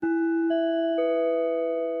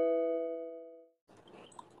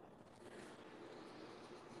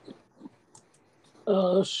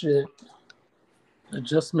Oh shit! I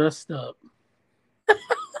just messed up.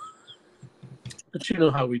 But you know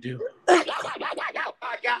how we do. I got to talk.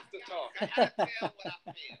 I got to tell what I feel.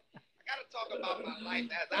 I got to talk about my life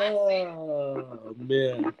as I see it. Oh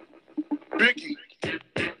man! Ricky.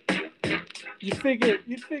 You figured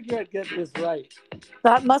I'd get this right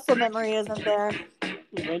That muscle memory isn't there.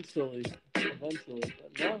 eventually. But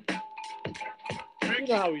no, you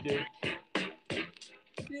know how we do.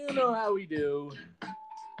 You know how we do.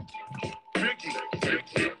 Ricky.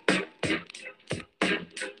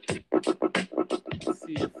 Let's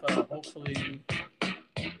see if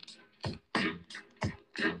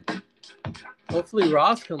hopefully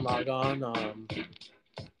Ross can log on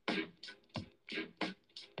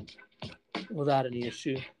without any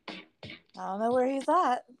issue. I don't know where he's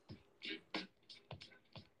at.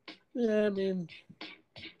 Yeah, I mean,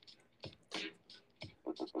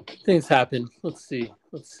 things happen. Let's see.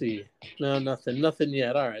 No, nothing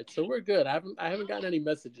yet. All right, so we're good. I haven't gotten any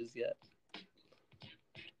messages yet.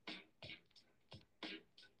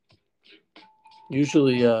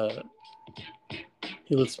 Usually,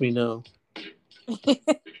 he lets me know.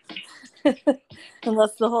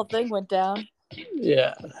 Unless the whole thing went down.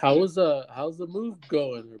 Yeah. How's the move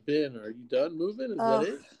going or been? Are you done moving? Is that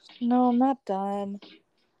it? No, I'm not done.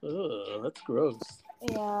 Oh, that's gross.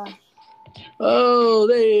 Yeah. Oh,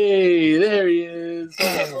 there he is.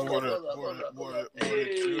 What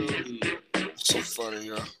so funny,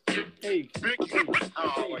 yeah. Hey, Ricky.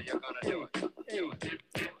 Oh, what you gonna do it? hey.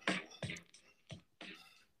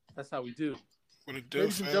 That's how we do. What it do,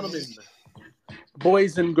 Ladies and family? gentlemen,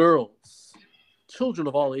 boys and girls, children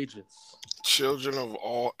of all ages. Children of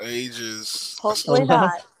all ages. Hopefully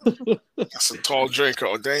not. That's a tall drinker.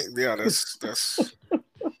 Oh, dang. Yeah, that's.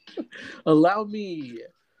 Allow me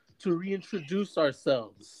to reintroduce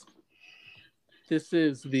ourselves. This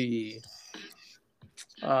is the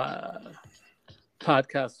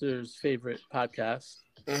podcaster's favorite podcast.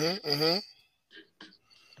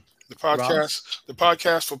 The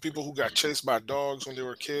podcast for people who got chased by dogs when they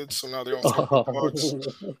were kids, so now they don't fight dogs.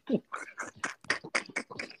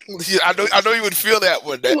 Yeah, I know you would feel that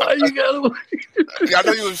one. Why you gotta? I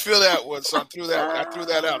know you would feel that one, so I threw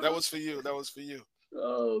that out. That was for you.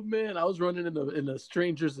 Oh man, I was running in the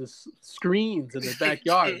strangers' screens in the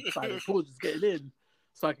backyard, by the pool, just getting in,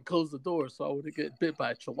 so I could close the door, so I wouldn't get bit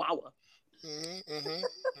by a chihuahua.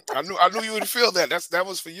 I knew you would feel that. That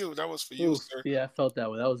was for you. That was for you, sir. Yeah, I felt that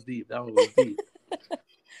one. That was deep. That one was deep.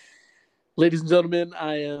 Ladies and gentlemen,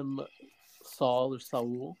 I am Saul or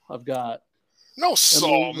Saul. I've got no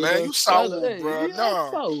Saul, man. You Saul, bro. No,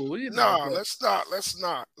 Saul, let's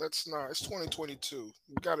not. It's 2022.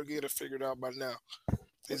 We got to get it figured out by now.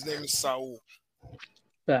 His name is Saul.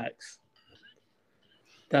 Facts.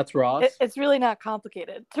 That's Ross. It's really not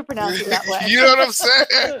complicated to pronounce it that way. You know what I'm saying?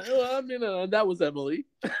 Well, I mean, that was Emily.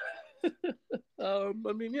 I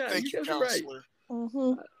mean, yeah, Thank you guys are right.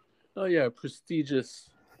 Mm-hmm. Oh yeah, prestigious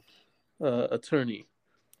attorney,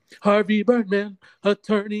 Harvey Birdman,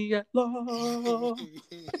 attorney at law.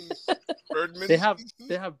 Birdman. They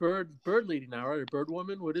have bird lady now, right? Or bird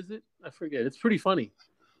woman. What is it? I forget. It's pretty funny.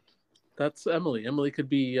 That's Emily. Emily could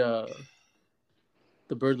be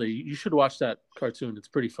the bird lady. You should watch that cartoon. It's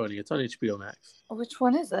pretty funny. It's on HBO Max. Which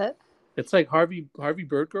one is it? It's like Harvey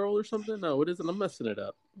Bird Girl or something. No, what is it? I'm messing it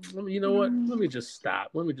up. You know what? Let me just stop.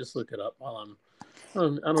 Let me just look it up while I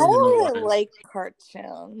don't even know really like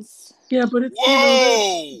cartoons. Yeah, but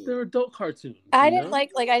it's they're adult cartoons. I didn't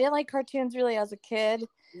like cartoons really as a kid.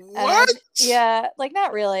 What? Yeah, like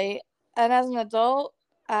not really. And as an adult,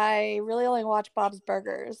 I really only watch Bob's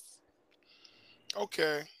Burgers.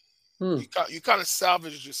 Okay. You kind of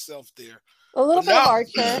salvaged yourself there. A little bit of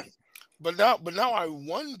Archer. But now I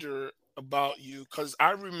wonder about you, because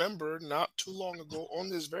I remember not too long ago on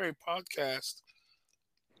this very podcast,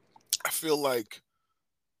 I feel like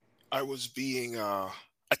I was being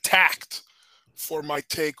attacked for my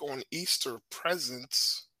take on Easter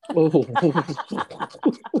presents. Oh.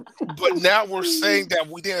 But now we're saying that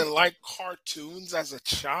we didn't like cartoons as a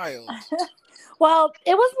child. Well,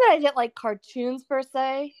 it wasn't that I didn't like cartoons per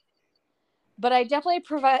se, but I definitely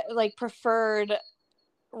preferred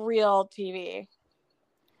real TV.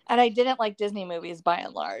 And I didn't like Disney movies by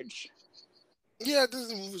and large. Yeah,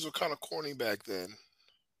 Disney movies were kind of corny back then.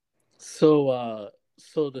 So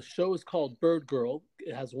the show is called Bird Girl.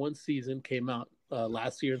 It has one season, came out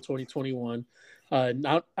last year in 2021. And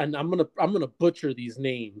I'm gonna butcher these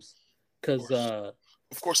names because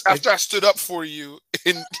Of course, after I stood up for you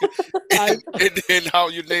in how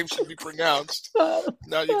your name should be pronounced,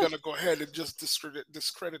 now you're gonna go ahead and just discredit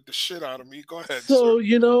the shit out of me. Go ahead, So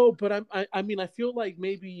sir. but I mean, I feel like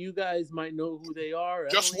maybe you guys might know who they are.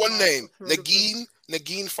 Just Emily one might name, have heard of them.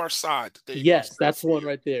 Nagin Farsad. There you go. Yes, that's one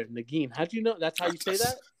right there. Nagin. How'd you know? That's how you say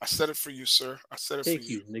that? I said it for you, sir. I said it for Thank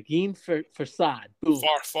you. you. Nagin Farsad. Boom.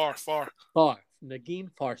 Far. Far. Nagin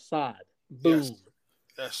Farsad. Boom.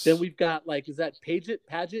 Yes. Then we've got like, is that Paget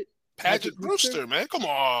Brewster, man. Come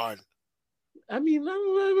on. I mean, I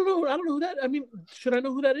don't know. I don't know who that. I mean, should I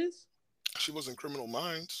know who that is? She was in Criminal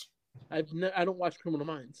Minds. I don't watch Criminal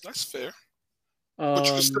Minds. That's fair. But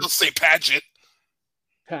you can still say Paget.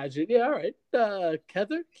 Yeah, all right.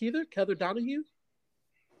 Keither Donahue.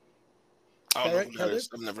 I don't know who that is.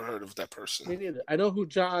 I've never heard of that person. Me neither. I know who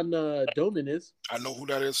John Doman is. I know who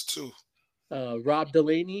that is too. Rob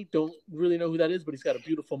Delaney, don't really know who that is, but he's got a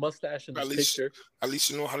beautiful mustache in this picture. At least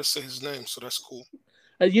you know how to say his name, so that's cool.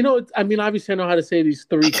 I mean, obviously I know how to say these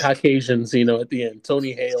three Caucasians, at the end.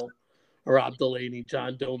 Tony Hale, Rob Delaney,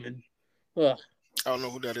 John Doman. Ugh. I don't know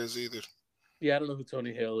who that is either. Yeah, I don't know who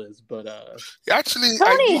Tony Hale is, but Tony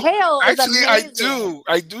Hale is amazing.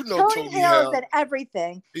 I do know Tony Hale. Hale is at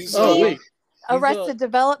everything. Wait. Arrested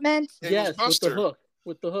Development. Yes,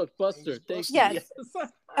 with the hook. Buster. Thank you. Yes.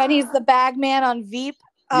 And he's the bag man on Veep.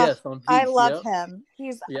 Yes, on Veep. I love him.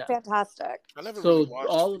 He's fantastic.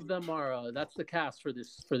 All of them are that's the cast for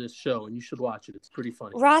this show, and you should watch it. It's pretty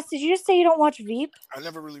funny. Ross, did you just say you don't watch Veep? I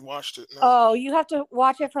never really watched it. No. Oh, you have to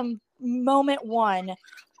watch it from moment one.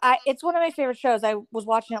 It's one of my favorite shows. I was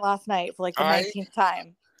watching it last night for like the 19th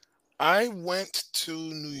time. I went to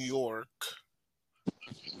New York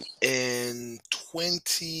in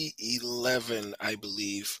 2011, I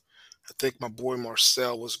believe. I think my boy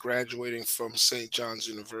Marcel was graduating from St. John's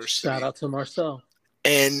University. Shout out to Marcel.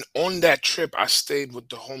 And on that trip, I stayed with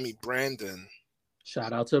the homie Brandon.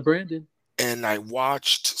 Shout out to Brandon. And I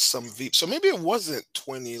watched some Veep. So maybe it wasn't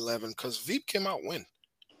 2011 because Veep came out when?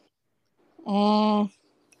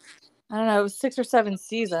 I don't know. It was 6 or 7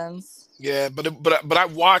 seasons. Yeah, but I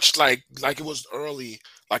watched like it was early.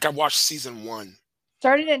 Like I watched season 1.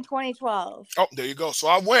 Started in 2012. Oh, there you go. So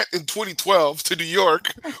I went in 2012 to New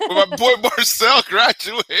York where my boy Marcel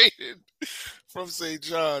graduated from St.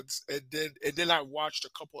 John's, and then I watched a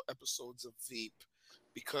couple episodes of Veep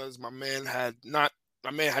because my man had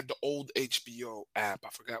the old HBO app. I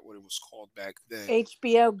forgot what it was called back then.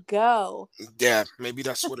 HBO Go. Yeah, maybe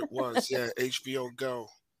that's what it was. Yeah, HBO Go.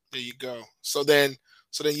 There you go. So then,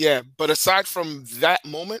 yeah. But aside from that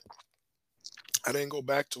moment, I didn't go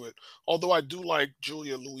back to it. Although I do like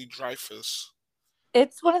Julia Louis-Dreyfus.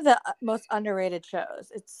 It's one of the most underrated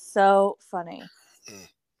shows. It's so funny.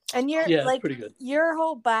 And it's pretty good. Your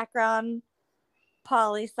whole background,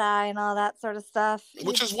 poli-sci and all that sort of stuff.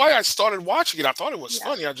 Which is why I started watching it. I thought it was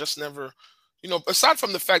funny. I just never, aside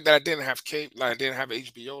from the fact that I didn't have cable, like I didn't have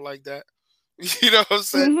HBO like that. You know what I'm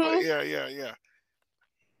saying? Mm-hmm. Yeah.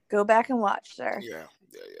 Go back and watch, sir. Yeah.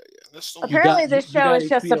 Apparently, this show is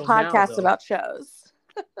just a podcast about shows.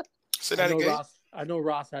 Say that again. I know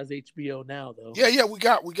Ross has HBO now, though. Yeah, we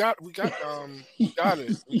got it. We got the app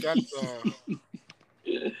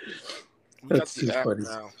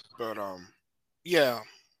now. But yeah,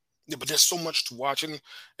 but there's so much to watch, and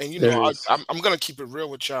I'm gonna keep it real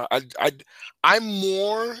with y'all. I'm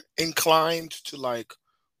more inclined to like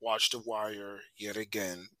watch The Wire yet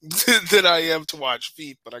again than I am to watch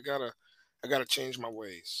Veep, but I gotta change my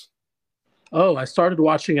ways. Oh, I started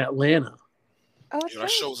watching Atlanta. Oh,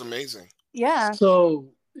 that show's amazing. Yeah. So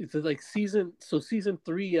it's like season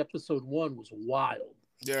 3, episode 1 was wild.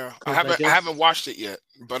 Yeah, I haven't watched it yet,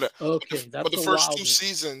 but okay, but the first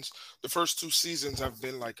two seasons have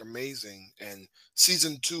been like amazing, and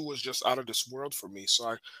season 2 was just out of this world for me.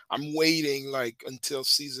 So I'm waiting like until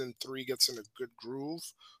season 3 gets in a good groove,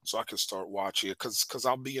 so I can start watching it because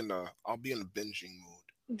I'll be in a binging mood.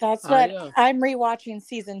 That's what I'm rewatching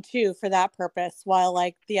season 2 for that purpose. While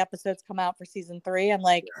like the episodes come out for season 3, I'm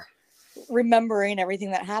like remembering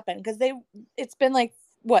everything that happened because it's been like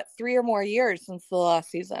 3 or more years since the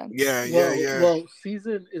last season. Yeah. Well,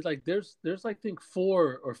 season is like there's I think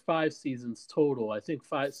 4 or 5 seasons total. I think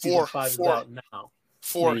season 5 is out now.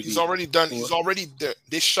 4. Maybe. He's already done. 4. He's already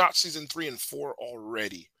they shot season 3 and 4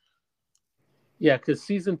 already. Yeah, because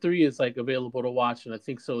season 3 is like available to watch, and I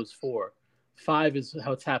think so is 4. 5 is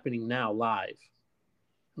how it's happening now live.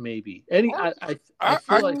 Maybe. I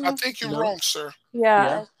think you're wrong, sir.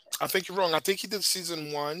 Yeah. I think you're wrong. I think he did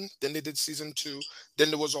season 1, then they did season 2, then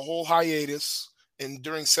there was a whole hiatus, and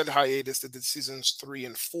during said hiatus, they did seasons 3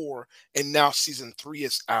 and 4, and now season 3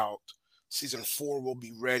 is out. season 4 will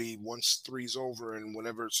be ready once 3's over and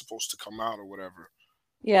whenever it's supposed to come out or whatever.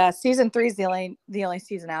 Yeah, season 3 is the only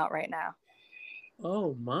season out right now.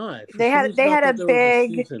 Oh my! For They some had reason, I a thought there was a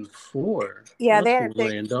big season 4. yeah, they That's had a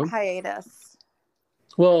big random. hiatus.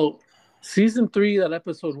 Well, season 3, that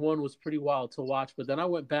episode 1 was pretty wild to watch, but then I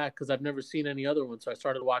went back because I've never seen any other one, so I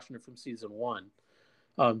started watching it from season 1,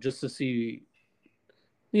 just to see,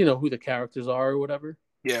 who the characters are or whatever.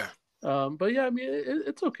 Yeah. But yeah, I mean,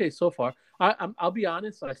 it's okay so far. I'll be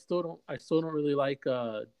honest, I still don't really like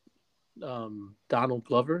Donald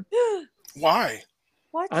Glover. Why?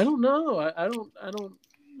 What? I don't know. I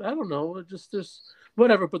don't know. It just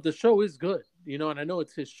whatever. But the show is good, and I know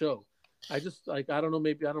it's his show. I just I don't know.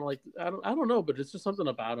 Maybe I don't know. But it's just something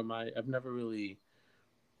about him. I've never really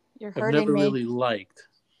liked.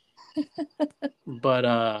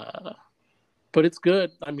 But it's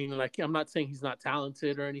good. I mean, like, I'm not saying he's not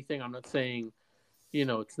talented or anything. I'm not saying,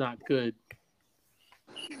 it's not good.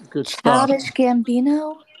 Good stuff. Childish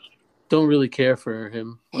Gambino. Don't really care for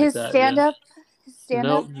him. His stand-up.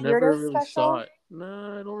 Nope, never really special? saw it.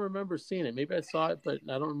 No, I don't remember seeing it. Maybe I saw it, but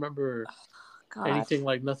I don't remember anything.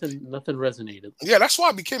 Like nothing resonated. Yeah, that's why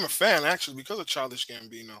I became a fan, actually, because of Childish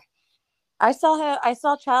Gambino. I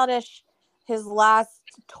saw Childish his last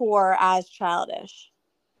tour as Childish,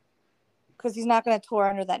 because he's not going to tour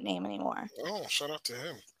under that name anymore. Oh, shout out to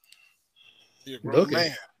him. He a grown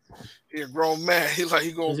man. He a grown man. Is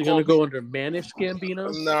he gonna go under Manish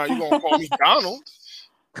Gambino? Nah, you gonna call me Donald?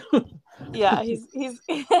 Yeah, he's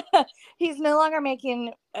he's no longer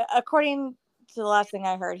making, according to the last thing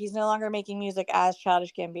I heard, he's no longer making music as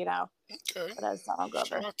Childish Gambino. Okay. But as Donald Glover.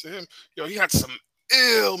 Shout out to him. Yo, he had some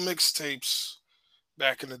ill mixtapes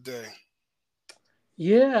back in the day.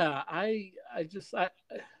 Yeah, I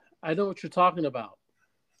know what you're talking about.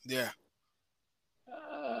 Yeah.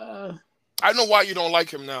 I know why you don't like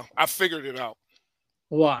him now. I figured it out.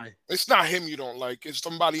 Why? It's not him you don't like. It's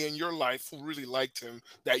somebody in your life who really liked him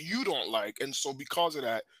that you don't like. And so because of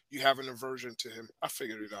that, you have an aversion to him. I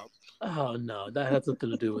figured it out. Oh, no. That has nothing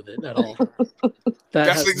to do with it at all.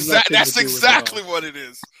 That's exactly what it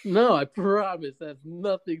is. No, I promise. That has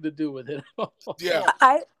nothing to do with it at all. Yeah.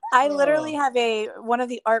 I literally have one of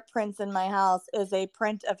the art prints in my house is a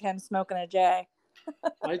print of him smoking a J.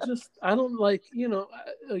 I don't like,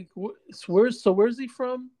 like, where's he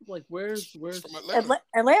from? Like, where's from Atlanta.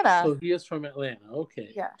 Atlanta. So he is from Atlanta.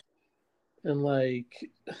 Okay. Yeah. And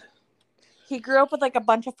like, he grew up with like a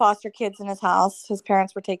bunch of foster kids in his house. His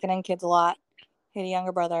parents were taking in kids a lot. He had a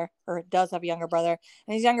younger brother, or does have a younger brother,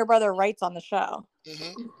 and his younger brother writes on the show.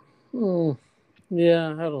 Mm-hmm. Yeah,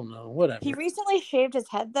 I don't know. Whatever. He recently shaved his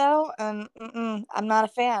head though, and I'm not a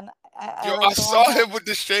fan. I saw him with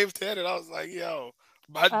the shaved head, and I was like, "Yo,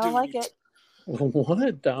 my dude." I don't like it.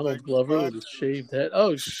 What? Donald Glover with a shaved head?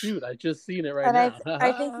 Oh shoot! I just seen it right now.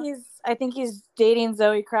 I think he's dating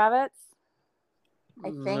Zoe Kravitz. I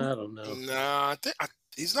think. I don't know. Nah, I think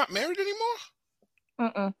he's not married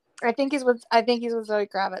anymore. I think he's with Zoe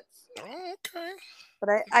Kravitz. Oh, okay. But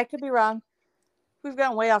I could be wrong. We've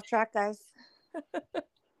gotten way off track, guys.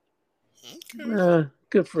 Okay.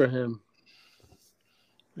 Good for him,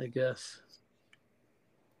 I guess.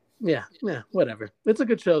 Yeah, whatever. It's a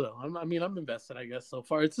good show though. I'm invested, I guess, so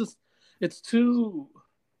far. It's too.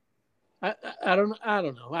 I don't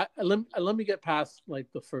know. Let me get past like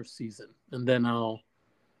the first season, and then I'll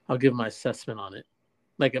give my assessment on it,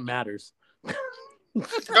 like it matters.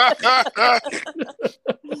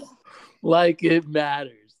 Like it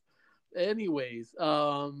matters. Anyways,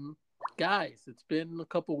 guys, it's been a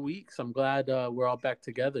couple weeks. I'm glad we're all back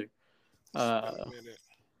together.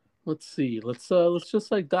 Let's see. Let's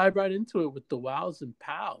just like dive right into it with the wows and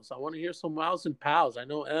pals. I want to hear some wows and pals. I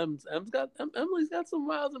know Emily's got some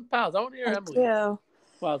wows and pals. I want to hear Emily.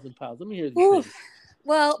 Wows and pals. Let me hear these things.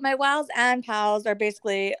 Well, my wows and pals are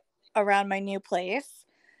basically around my new place.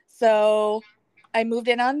 So I moved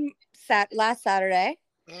in on last Saturday.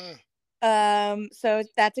 So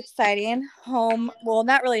that's exciting. Well,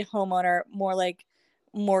 not really homeowner, more like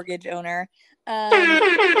mortgage owner.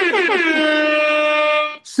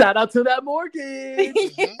 Shout out to that mortgage.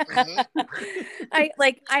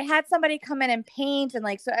 I had somebody come in and paint, and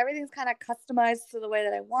so everything's kind of customized to the way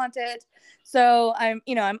that I want it. So I'm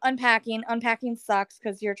unpacking. Unpacking sucks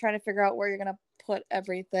because you're trying to figure out where you're gonna put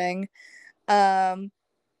everything.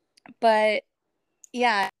 But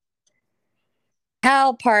yeah,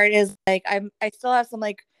 how part is like I still have some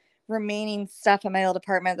remaining stuff in my old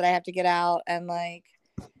apartment that I have to get out, and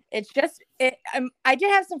it's just I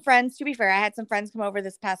did have some friends. To be fair, I had some friends come over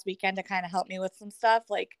this past weekend to kind of help me with some stuff,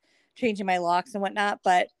 like changing my locks and whatnot.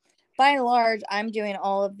 But by and large, I'm doing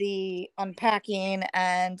all of the unpacking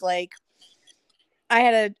and I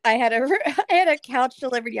had a couch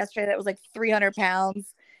delivered yesterday that was like 300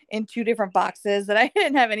 pounds in 2 different boxes that I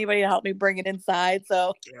didn't have anybody to help me bring it inside.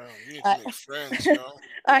 So Yeah, you need to make friends, yo.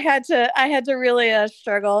 I had to really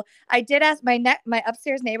struggle. I did ask my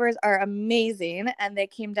upstairs neighbors are amazing, and they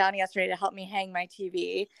came down yesterday to help me hang my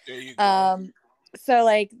TV. There you go. So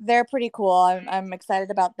like they're pretty cool. I'm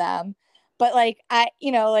excited about them. But like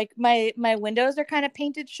like my windows are kind of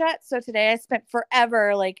painted shut. So today I spent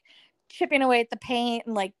forever like chipping away at the paint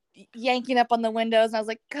and like yanking up on the windows. And I was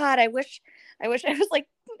like, God, I wish I was like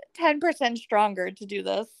 10% stronger to do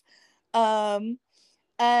this. And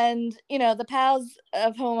the pals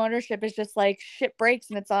of home ownership is just like shit breaks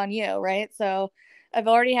and it's on you, right? So I've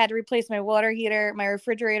already had to replace my water heater. My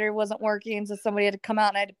refrigerator wasn't working, so somebody had to come out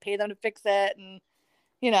and I had to pay them to fix it, and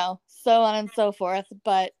so on and so forth.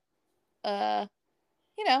 But all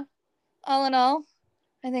in all,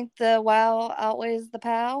 I think the wow outweighs the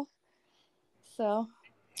pow. So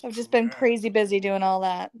I've just been crazy busy doing all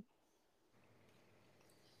that.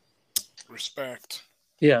 Respect.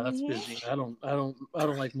 Yeah, that's busy. I don't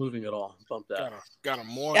like moving at all. Bump that. Got a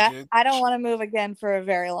mortgage. Yeah, I don't want to move again for a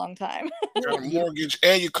very long time. Got a mortgage,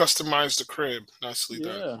 and you customize the crib. Nicely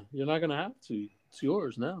done. Yeah, you're not gonna have to. It's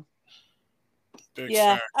yours now. Big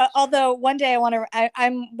yeah. Although one day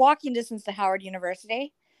I'm walking distance to Howard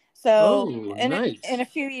University, so nice. in a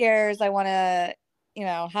few years I want to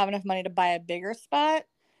have enough money to buy a bigger spot,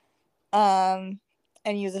 and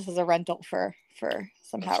use this as a rental for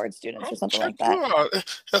some Howard students or something like that.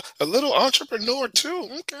 A little entrepreneur too.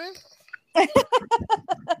 Okay.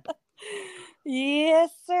 Yes,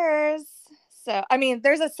 sirs. So, I mean,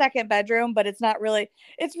 there's a second bedroom, but it's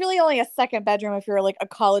really only a second bedroom if you're like a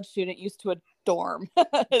college student used to a dorm.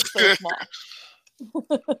 It's so small.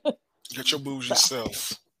 Get your bougie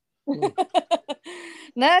self. No,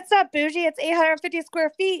 it's not bougie. It's 850 square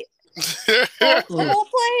feet. The whole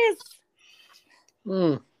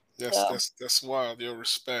place. That's wild. Your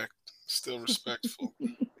respect. Still respectful.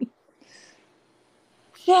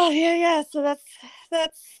 Yeah. So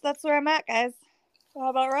that's where I'm at, guys.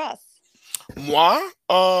 How about Ross? Moi?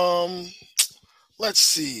 Let's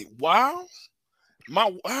see. Wow.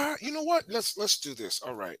 You know what? Let's do this.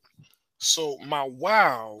 All right. So my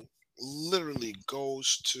wow literally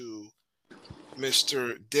goes to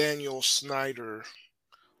Mr. Daniel Snyder,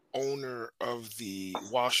 owner of the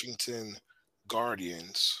Washington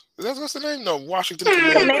Guardians. That's the name? No, Washington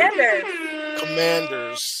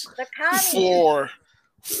Commanders.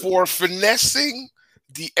 For finessing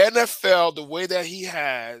the NFL the way that he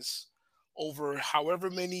has over however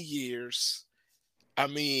many years. I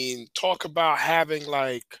mean, talk about having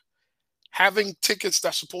tickets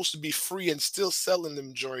that's supposed to be free and still selling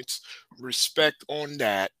them joints. Respect on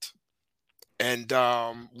that. And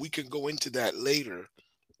we can go into that later.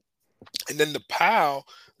 And then the POW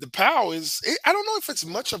is, I don't know if it's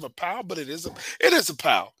much of a POW, but it is a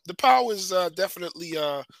POW. The POW is definitely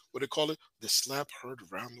what they call it, the slap heard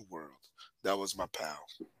around the world. That was my POW.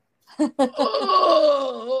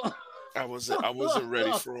 Oh! I wasn't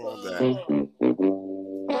ready for all that.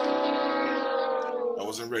 I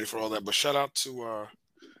wasn't ready for all that. But shout out to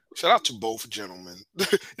both gentlemen.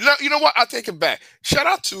 You know what? I'll take it back. Shout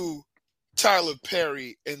out to Tyler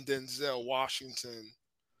Perry and Denzel Washington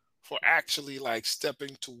for actually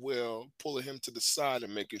stepping to Will, pulling him to the side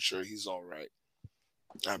and making sure he's all right.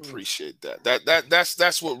 I appreciate that.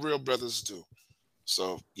 That's what real brothers do.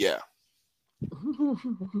 So yeah.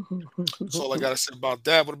 That's all I gotta say about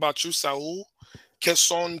that. What about you, Saul?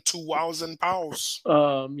 Kiss on to wows and pows.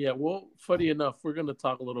 Yeah, well, funny enough, we're gonna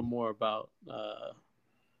talk a little more about our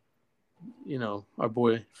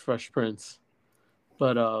boy Fresh Prince.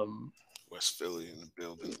 But West Philly in the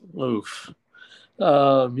building. Oof.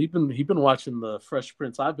 He been watching the Fresh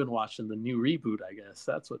Prince. I've been watching the new reboot, I guess.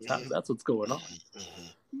 That's what's going on. Mm-hmm.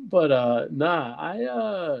 But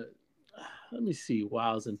let me see,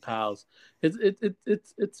 wows and pals. It's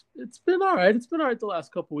been all right. It's been all right the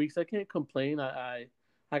last couple weeks. I can't complain. I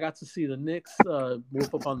got to see the Knicks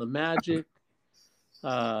whoop up on the Magic.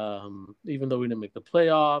 Even though we didn't make the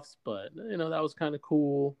playoffs, but that was kind of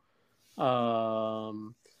cool.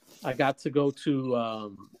 I got to go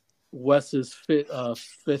to Wes's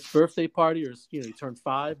fifth birthday party, or he turned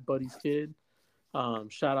 5, Buddy's kid.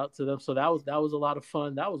 Shout out to them. So that was a lot of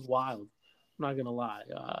fun. That was wild. I'm not gonna lie.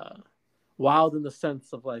 Wild in the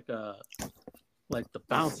sense of like the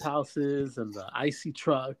bounce houses and the icy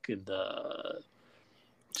truck and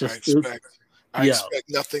I expect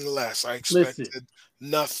nothing less. I expected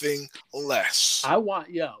nothing less. I want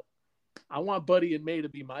I want Buddy and May to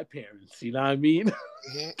be my parents. You know what I mean?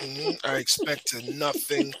 I expected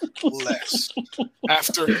nothing less.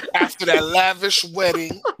 After that lavish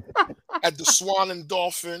wedding at the Swan and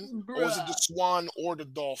Dolphin, or was it the Swan or the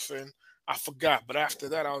Dolphin? I forgot. But after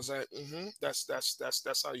that, I was like,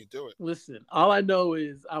 that's how you do it. Listen, all I know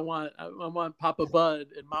is I want Papa Bud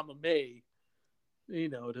and Mama May,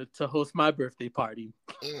 to host my birthday party.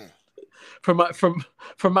 For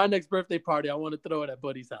my next birthday party, I want to throw it at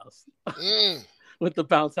Buddy's house with the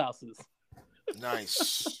bounce houses.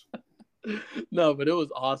 Nice. No, but it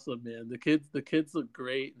was awesome, man. The kids look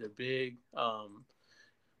great. They're big.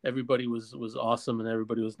 Everybody was awesome and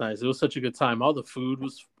everybody was nice. It was such a good time. All the food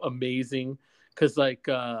was amazing because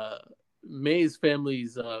May's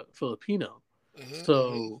family's Filipino,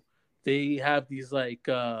 so they have these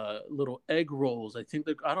little egg rolls. I think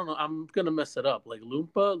I don't know. I'm gonna mess it up. Like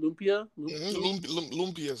lumpia,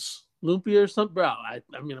 lumpia or something, bro. I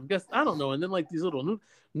mean, I'm guessing, I don't know. And then these little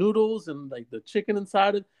noodles and the chicken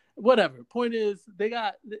inside it. Whatever. Point is, they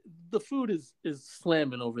got the food is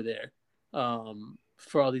slamming over there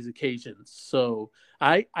for all these occasions. So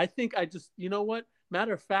I think I just, you know what?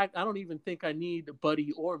 Matter of fact, I don't even think I need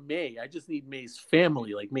Buddy or May. I just need May's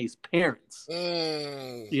family, like May's parents.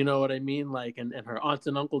 You know what I mean? And her aunts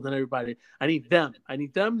and uncles and everybody. I need them. I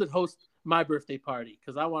need them to host my birthday party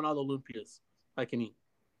because I want all the lumpias I can eat.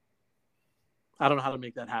 I don't know how to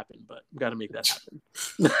make that happen, but I've got to make that happen.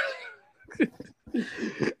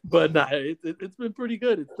 But nah, it's been pretty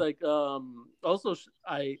good. It's also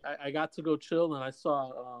I got to go chill and I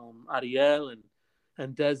saw Ariel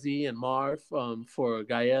and Desi and Marv for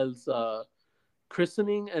Gael's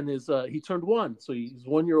christening, and he turned 1, so he's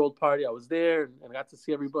 1-year-old party. I was there and I got to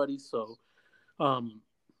see everybody. So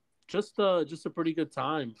just a pretty good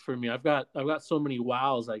time for me. I've got so many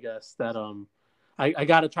wows, I guess, that I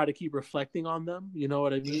got to try to keep reflecting on them. You know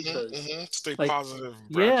what I mean? Stay positive.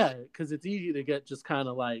 Yeah, because it's easy to get just kind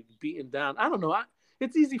of beaten down. I don't know.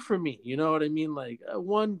 It's easy for me. You know what I mean?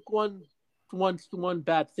 One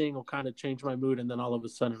bad thing will kind of change my mood, and then all of a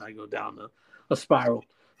sudden I go down a spiral.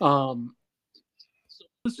 So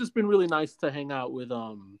it's just been really nice to hang out with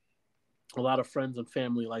a lot of friends and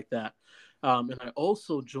family like that. And I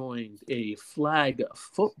also joined a flag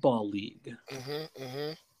football league.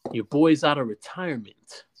 Your boy's out of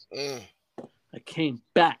retirement. I came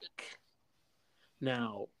back.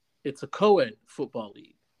 Now, it's a co-ed football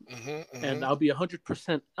league. And I'll be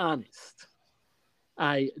 100% honest.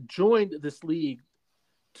 I joined this league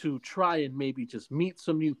to try and maybe just meet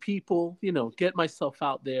some new people, get myself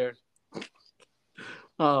out there,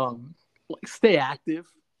 stay active,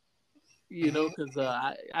 because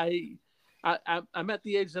I'm at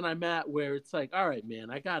the age that I'm at where it's like, all right, man,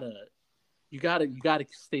 you gotta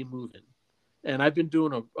stay moving. And I've been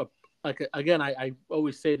doing I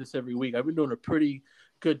always say this every week. I've been doing a pretty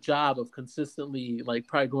good job of consistently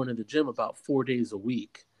probably going to the gym about 4 days a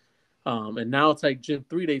week. And now it's gym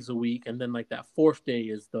 3 days a week, and then that 4th day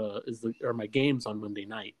is my games on Monday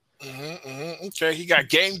night. Okay, he got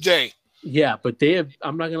game day. Yeah, but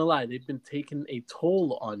I'm not gonna lie, they've been taking a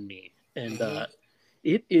toll on me, and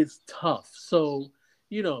it is tough. So,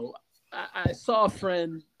 I saw a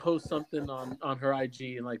friend post something on her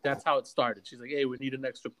IG, and that's how it started. She's like, "Hey, we need an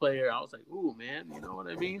extra player." I was like, "Ooh, man, you know what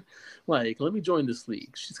I mean? Let me join this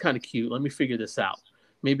league. She's kind of cute. Let me figure this out.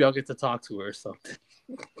 Maybe I'll get to talk to her or something."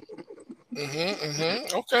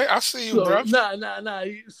 Okay, I see you, bro. Nah.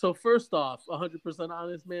 So first off, 100%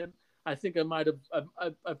 honest, man. I think I might have.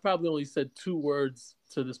 I probably only said 2 words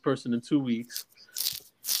to this person in 2 weeks.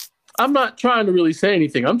 I'm not trying to really say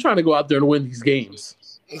anything. I'm trying to go out there and win these games.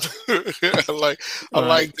 I like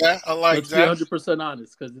that. Let's be 100%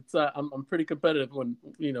 honest, because it's I'm pretty competitive when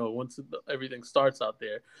once everything starts out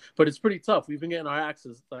there. But it's pretty tough. We've been getting our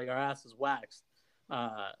asses waxed,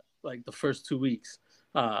 the first 2 weeks,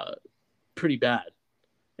 pretty bad.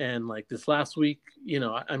 And this last week,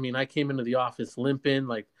 I came into the office limping,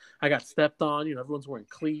 I got stepped on. Everyone's wearing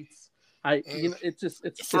cleats. It's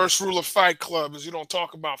the first rule of Fight Club is you don't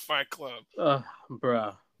talk about Fight Club.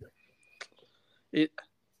 Bruh.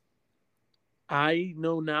 I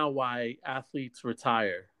know now why athletes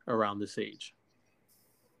retire around this age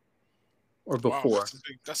or before. Wow,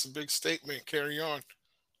 that's a big statement. Carry on.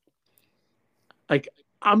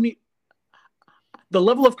 The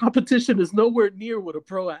level of competition is nowhere near what a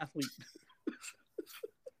pro athlete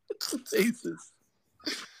faces.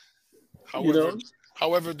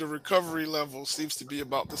 However, the recovery level seems to be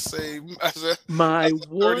about the same as a my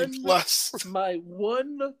 30 plus. My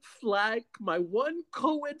one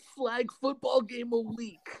co-ed flag football game a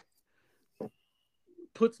week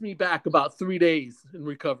puts me back about 3 days in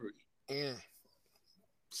recovery.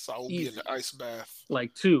 Saul will be in the ice bath.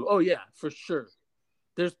 Like 2. Oh yeah, for sure.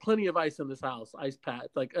 There's plenty of ice in this house. Ice pad,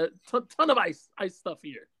 like a ton of ice stuff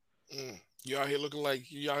here. You out here looking like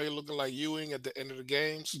Ewing at the end of the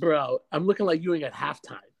games, bro. I'm looking like Ewing at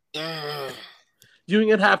halftime.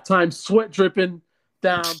 Ewing at halftime, sweat dripping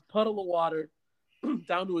down, puddle of water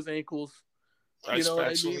down to his ankles. You know what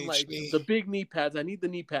I mean? Like the big knee pads. I need the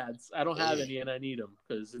knee pads. I don't have any, and I need them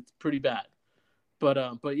because it's pretty bad. But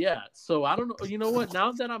yeah. So I don't know. You know what?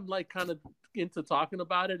 Now that I'm like kind of into talking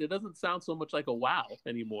about it, it doesn't sound so much like a wow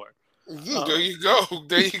anymore. There you go.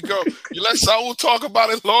 You let Saul talk about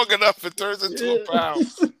it long enough, it turns into a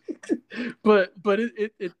pound. but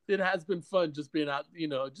it has been fun just being out,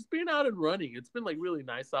 just being out and running. It's been like really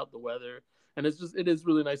nice out the weather, and it is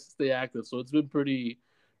really nice to stay active. So it's been pretty.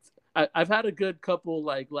 I've had a good couple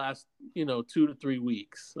like last 2 to 3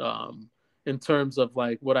 weeks in terms of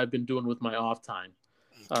like what I've been doing with my off time.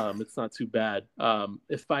 It's not too bad.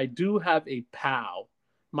 If I do have a POW,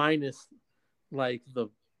 minus like the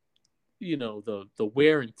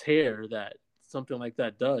wear and tear that something like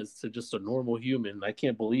that does to just a normal human, I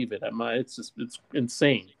can't believe it. It's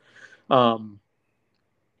insane. I've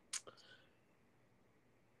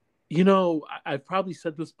probably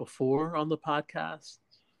said this before on the podcast,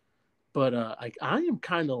 but I am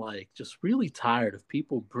kind of like just really tired of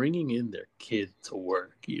people bringing in their kid to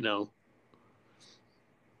work.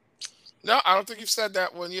 No, I don't think you've said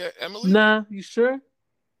that one yet, Emily. Nah, you sure?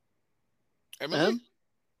 Emily?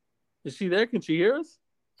 Is she there? Can she hear us?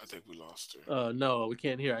 I think we lost her. No, we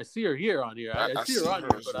can't hear. I see her here on here. I see her on here,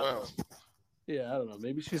 but well. I don't know.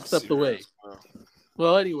 Maybe she stepped away.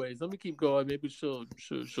 Well, anyways, let me keep going. Maybe she'll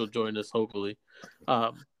join us. Hopefully,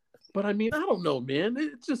 but I mean, I don't know, man.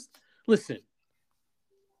 It just listen.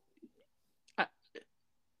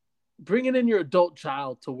 Bringing in your adult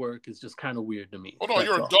child to work is just kind of weird to me. Hold on,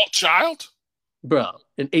 your adult child, bro,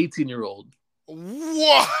 an 18-year-old.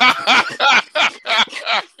 What?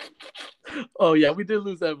 Oh yeah, we did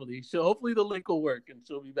lose Emily. Hopefully the link will work and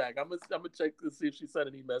she'll be back. I'm gonna check to see if she sent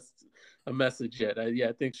a message yet.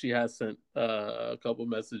 I think she has sent a couple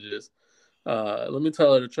messages. Let me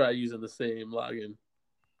tell her to try using the same login.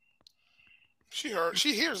 She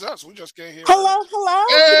hears us. We just can't hear. Hello.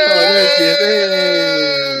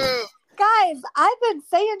 Hey! Guys, I've been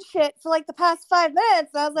saying shit for like the past 5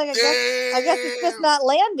 minutes. And I was like, I guess it's just not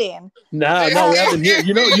landing. No, we haven't here.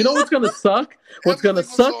 You know what's gonna suck? What's gonna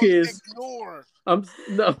suck is ignore.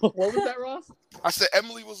 No. What was that, Ross? I said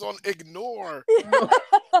Emily was on ignore. I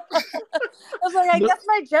was like, I guess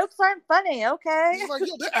my jokes aren't funny. Okay. He's like,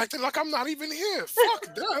 yo, they're acting like I'm not even here.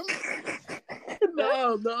 Fuck them.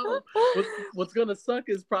 No. What's gonna suck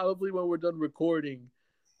is probably when we're done recording.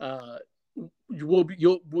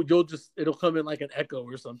 It'll come in like an echo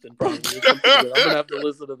or something. Probably. I'm gonna have to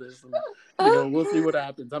listen to this, and we'll see what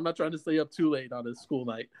happens. I'm not trying to stay up too late on a school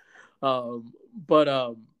night, but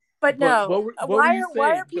no. Why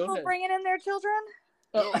are people bringing in their children?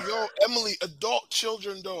 Yo, Emily, adult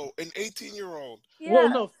children though, an 18-year-old. Yeah. Well,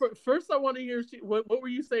 no. First, I want to hear what were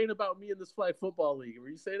you saying about me in this flag football league? Were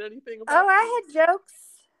you saying anything about? Oh, I had jokes.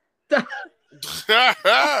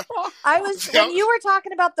 When you were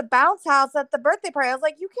talking about the bounce house at the birthday party, I was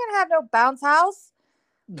like, you can't have no bounce house.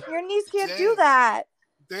 Your niece can't do that.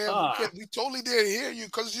 Damn, we totally didn't hear you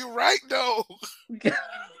because you're right though. He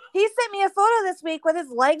sent me a photo this week with his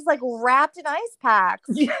legs like wrapped in ice packs.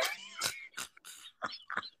 Yeah.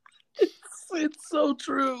 It's so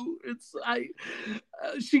true.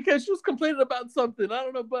 She was complaining about something. I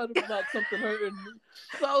don't know about something hurting.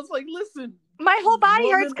 So I was like, listen. My whole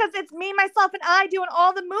body hurts because it's me, myself, and I doing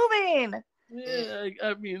all the moving. Yeah,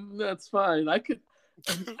 I mean, that's fine. I could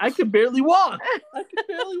barely walk.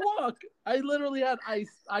 I literally had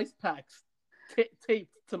ice packs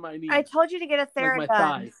taped to my knees. I told you to get a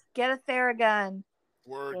Theragun. Get a Theragun.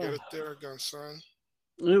 Word, get a Theragun, son.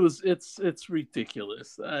 It's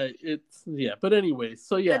ridiculous. But anyway,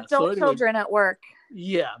 so yeah. Adult children at work.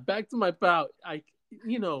 Yeah, back to my bout. I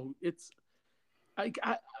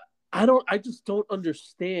just don't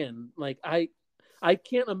understand. Like I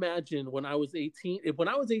can't imagine when I was 18. When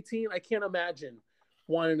I was 18, I can't imagine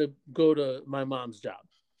wanting to go to my mom's job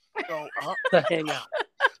to hang out.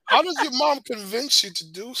 How does your mom convince you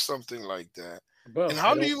to do something like that? Bro, and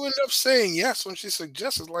how do you end up saying yes when she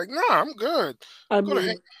suggests like, nah, I'm good.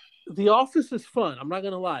 The office is fun. I'm not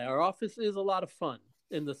gonna lie. Our office is a lot of fun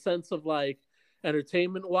in the sense of like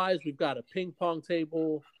entertainment wise. We've got a ping pong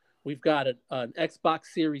table. We've got an Xbox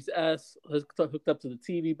Series S hooked up to the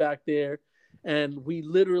TV back there, and we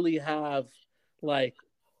literally have 4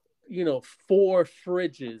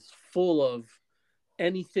 fridges full of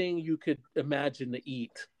anything you could imagine to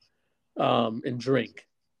eat and drink.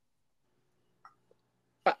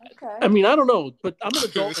 Okay. I mean, I don't know, but I'm an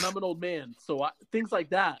adult and I'm an old man, so things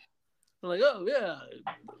like that. I'm like, oh yeah,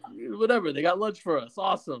 whatever. They got lunch for us,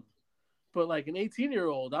 awesome. But like an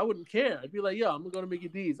 18-year-old, I wouldn't care. I'd be like, yo, I'm gonna go to Mickey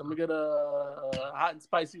D's. I'm gonna get a hot and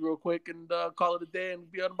spicy real quick and call it a day and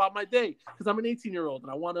be on about my day because I'm an 18-year-old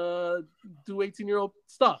and I want to do 18-year-old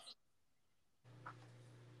stuff.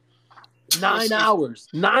 9 hours,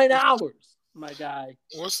 my guy.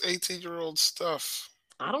 What's 18-year-old stuff?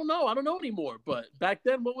 I don't know anymore. But back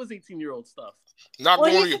then, what was 18-year-old stuff? Not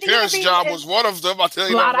going to your parents' job was one of them. I'll tell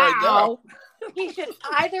you that right now. He should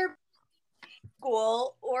either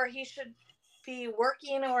school or he should be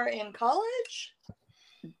working or in college.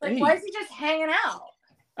 Like, why is he just hanging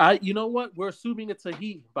out? You know what? We're assuming it's a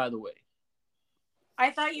he, by the way.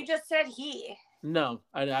 I thought you just said he. No,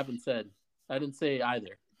 I haven't said. I didn't say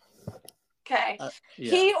either. Okay.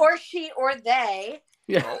 Yeah. He or she or they.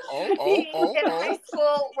 Yeah. In high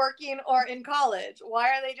school, working, or in college. Why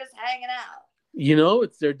are they just hanging out? You know,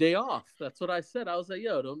 it's their day off. That's what I said. I was like,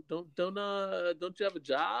 yo, don't you have a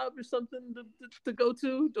job or something to go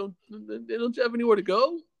to? Don't you have anywhere to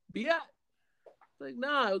go? Be at? Like,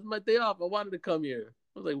 nah, it was my day off. I wanted to come here.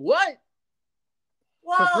 I was like, what?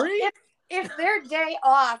 Well, for free? If their day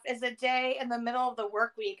off is a day in the middle of the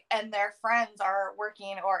work week and their friends are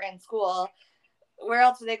working or in school, where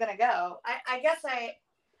else are they going to go? I guess I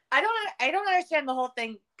don't understand the whole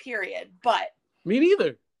thing, period. But me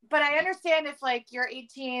neither. But I understand if like you're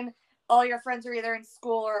 18, all your friends are either in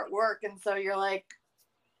school or at work, and so you're like,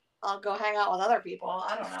 I'll go hang out with other people.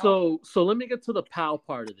 I don't know. So let me get to the pal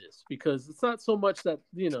part of this, because it's not so much that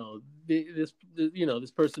this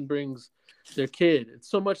person brings their kid. It's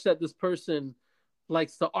so much that this person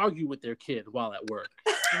likes to argue with their kid while at work.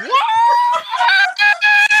 What?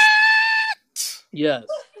 Yes.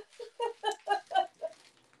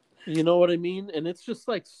 You know what I mean? And it's just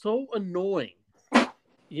like so annoying.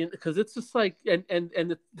 Because it's just like, and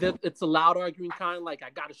it's a loud arguing kind, like,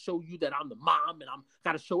 I got to show you that I'm the mom, and I'm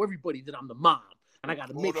got to show everybody that I'm the mom, and I got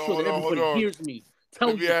to make sure that everybody hears me.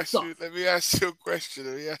 Let me ask you a question.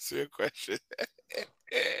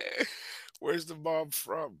 Where's the mom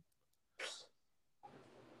from?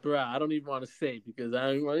 Bruh, I don't even want to say, because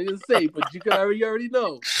I don't want to say, but you already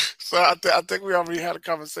know. So I think we already had a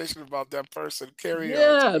conversation about that person. Carry on.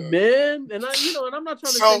 Yeah, man. And I'm not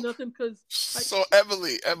trying to say nothing because. So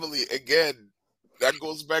Emily, again, that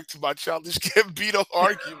goes back to my Childish Gambino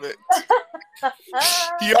argument.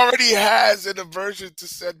 He already has an aversion to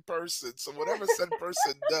said person, so whatever said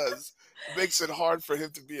person does makes it hard for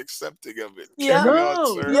him to be accepting of it. Yeah.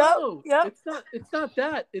 No. It's not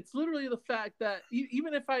that. It's literally the fact that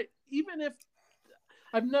even if I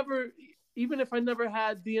never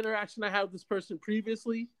had the interaction I had with this person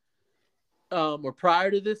previously, or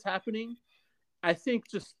prior to this happening, I think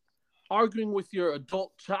just arguing with your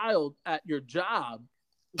adult child at your job,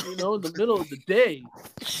 in the middle of the day,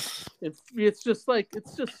 it's just like,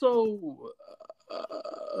 it's just so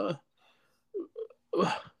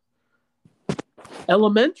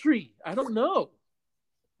elementary. I don't know.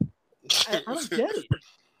 I don't get it.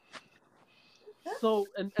 So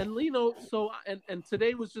and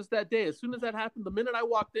today was just that day. As soon as that happened, the minute I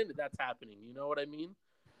walked in, that's happening. You know what I mean?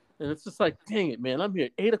 And it's just like, dang it, man! I'm here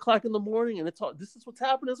at 8 o'clock in the morning, and it's all. This is what's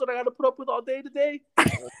happening. This is what I got to put up with all day today.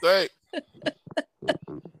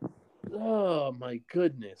 Oh my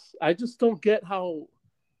goodness! I just don't get how.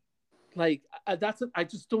 Like I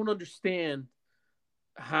just don't understand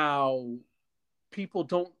how people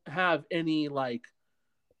don't have any like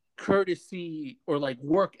courtesy or like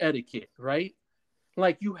work etiquette, right?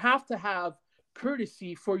 Like, you have to have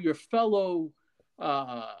courtesy for your fellow,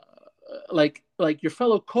 like your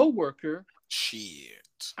fellow coworker. Shit.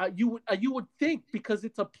 You would think, because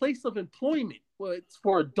it's a place of employment. Well, it's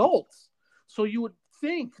for adults, so you would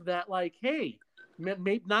think that, like, hey,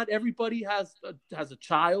 maybe not everybody has a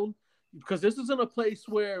child, because this isn't a place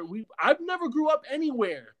where I've never grew up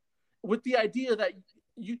anywhere with the idea that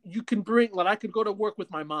you can bring, like, I could go to work with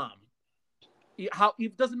my mom.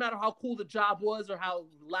 It doesn't matter how cool the job was or how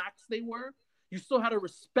lax they were, you still had a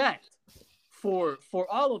respect for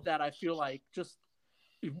all of that. I feel like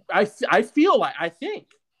I think.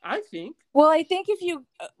 Well, I think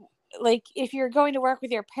if you're going to work with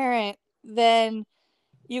your parent, then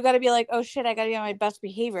you got to be like, oh shit, I got to be on my best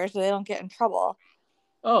behavior so they don't get in trouble.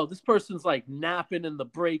 Oh, this person's like napping in the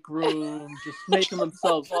break room, just making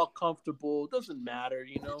themselves all comfortable. It doesn't matter,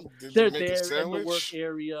 They're there in the work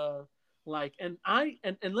area. Like, and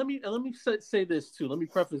let me say this too. Let me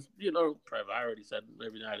preface, I already said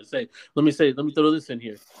everything I had to say. Let me throw this in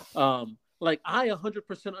here. Like, I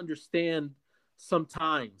 100% understand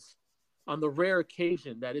sometimes on the rare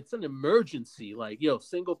occasion that it's an emergency, like, yo,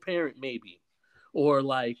 single parent maybe, or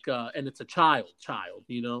like, and it's a child,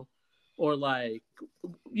 or like,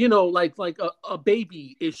 like a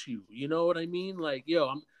baby issue, you know what I mean? Like, yo,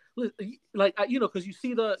 I'm like, because you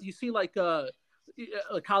see like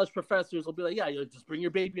college professors will be like, yeah, just bring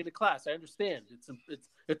your baby into class. I understand. It's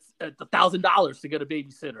 $1,000 to get a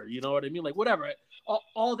babysitter. You know what I mean? Like, whatever.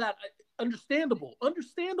 All that understandable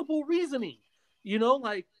reasoning.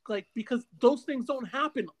 Like because those things don't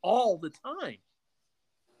happen all the time.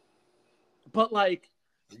 But like,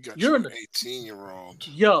 you're an 18-year-old.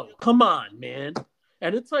 Yo, come on, man.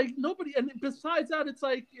 And it's like nobody. And besides that, it's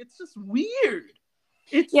like it's just weird.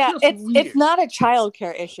 It's weird. It's not a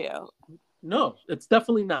childcare issue. No, it's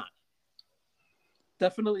definitely not.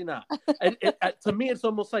 Definitely not. And to me, it's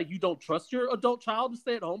almost like you don't trust your adult child to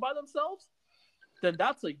stay at home by themselves. Then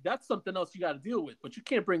that's something else you got to deal with. But you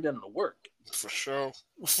can't bring that into work. For sure.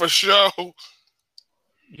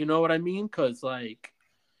 You know what I mean? Because like,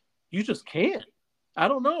 you just can't. I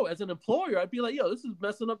don't know. As an employer, I'd be like, yo, this is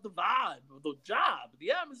messing up the vibe of the job,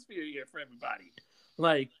 the atmosphere here for everybody.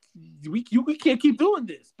 Like, we can't keep doing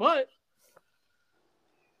this. But,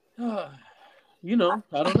 I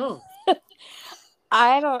don't know.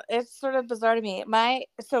 It's sort of bizarre to me. My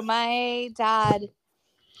dad,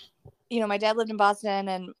 my dad lived in Boston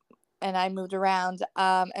and I moved around.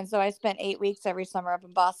 And so I spent 8 weeks every summer up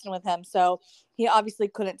in Boston with him. So he obviously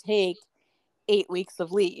couldn't take 8 weeks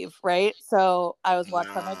of leave, right? So I was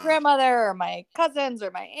watched by my grandmother or my cousins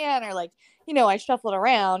or my aunt, or like, I shuffled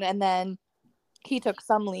around, and then he took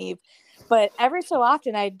some leave. But every so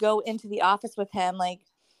often I'd go into the office with him. Like,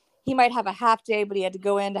 he might have a half day, but he had to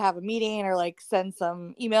go in to have a meeting or like send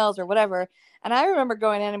some emails or whatever. And I remember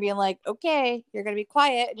going in and being like, okay, you're going to be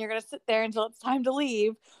quiet and you're going to sit there until it's time to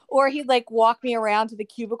leave. Or he'd like walk me around to the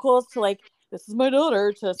cubicles to like, this is my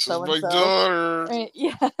daughter to so-and-so. My daughter.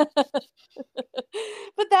 Yeah. But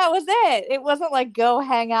that was it. It wasn't like go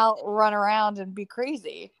hang out, run around and be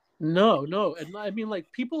crazy. No. And I mean,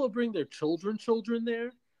 like, people will bring their children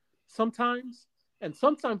there sometimes. And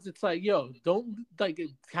sometimes it's like, yo, don't like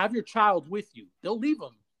have your child with you. They'll leave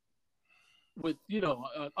them with,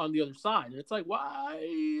 on the other side. And it's like, why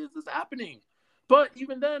is this happening? But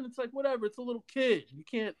even then, it's like, whatever. It's a little kid. You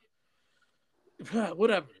can't,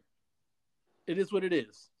 whatever. It is what it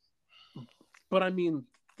is. But I mean,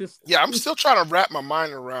 I'm still trying to wrap my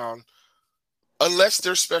mind around, unless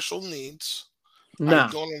there's special needs. Nah.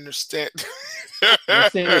 I don't understand.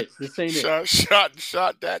 This ain't it.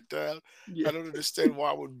 Shot that down. Yeah. I don't understand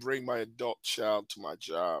why I would bring my adult child to my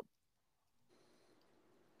job.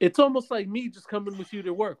 It's almost like me just coming with you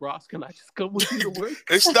to work, Ross. Can I just come with you to work?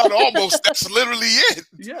 It's not almost. That's literally it.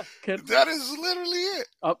 Yeah. That is literally it.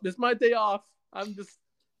 This is my day off. I'm just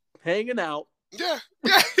hanging out. Yeah.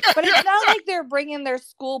 But it's not like they're bringing their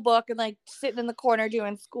school book and like sitting in the corner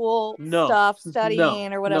doing school stuff,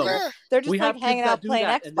 studying or whatever. No. They're just like hanging out playing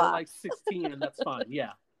Xbox. And they're like 16, and that's fine.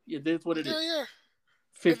 Yeah, that's what it is. Yeah.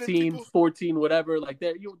 15, 14, whatever. Like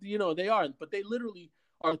they are, but they literally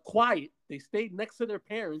are quiet. They stay next to their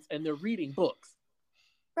parents and they're reading books.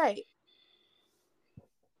 Right.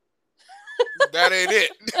 That ain't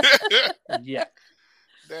it. Yeah.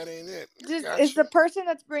 That ain't it. Is the person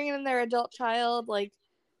that's bringing in their adult child like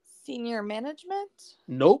senior management?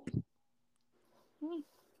 Nope.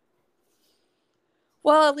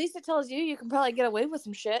 Well, at least it tells you can probably get away with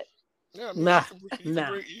some shit. Yeah, nah.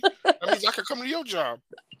 That means I could come to your job.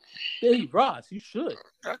 Hey, Ross, you should.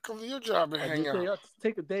 I come to your job and hang out.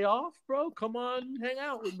 Take a day off, bro. Come on, hang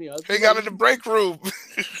out with me. Hang out in the break room.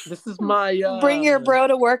 This is my bring your bro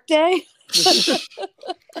to work day.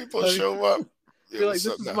 People show up. This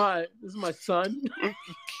is my son.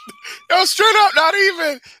 Yo, straight up, not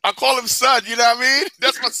even. I call him son. You know what I mean?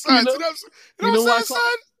 That's my son. You know what,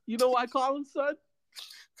 son? You know why I call him son?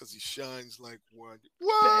 Because he shines like one.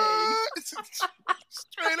 What?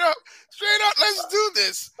 Straight up. Let's do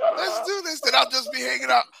this. Then I'll just be hanging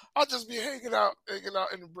out. In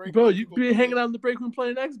the break room. Bro, you be hanging out in the break room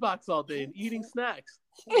playing Xbox all day and eating snacks.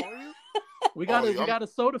 Who are you? We got a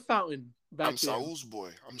soda fountain back I'm there. Saul's boy.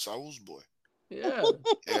 Yeah.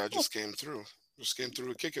 Yeah, I just came through.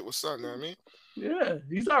 To kick it with son, you know what I mean? Yeah,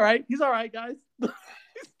 he's all right. He's all right, guys.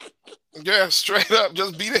 Yeah, straight up.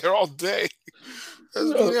 Just be there all day.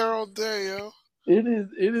 Be there all day, yo. It is.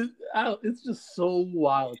 It's just so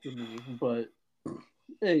wild to me. But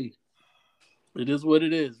hey, it is what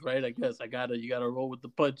it is, right? I guess you gotta roll with the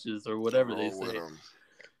punches or whatever they say.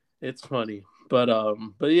 It's funny. But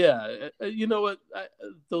yeah, you know what?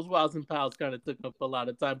 Those Wiles and Pals kind of took up a lot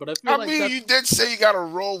of time. But I feel you did say you got to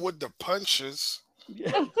roll with the punches.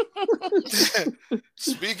 Yeah.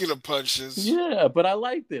 Speaking of punches, Yeah, but I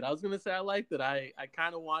liked it. I was gonna say I liked it. I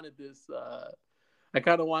kind of wanted this. I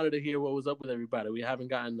kind of wanted to hear what was up with everybody. We haven't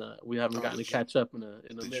gotten to catch up in a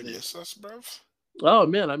did you minute. miss us, bruv? Oh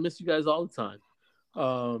man, I miss you guys all the time.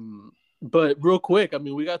 But real quick, I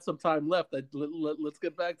mean, we got some time left. Let's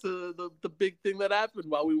get back to the big thing that happened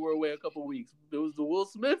while we were away a couple weeks. It was the Will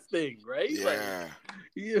Smith thing, right? Yeah. Like,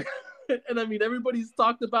 yeah. And I mean, everybody's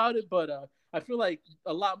talked about it, but I feel like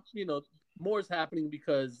a lot, more is happening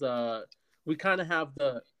because we kind of have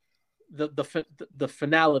the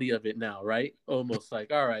finality of it now, right? Almost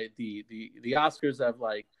like, all right, the Oscars have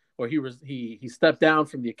like, or he stepped down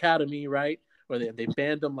from the Academy, right? Or they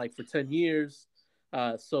banned him like for 10 years.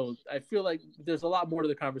 So I feel like there's a lot more to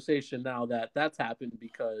the conversation now that that's happened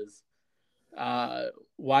because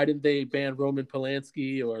why didn't they ban Roman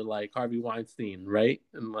Polanski or like Harvey Weinstein, right?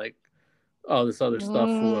 And like all this other stuff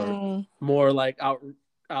for more like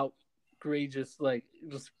outrageous, like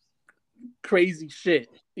just crazy shit,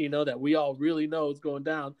 that we all really know is going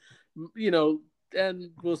down, and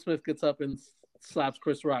Will Smith gets up and slaps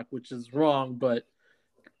Chris Rock, which is wrong, but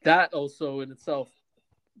that also in itself,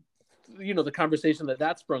 the conversation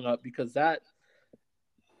that sprung up because I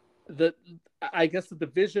guess the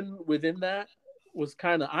division within that was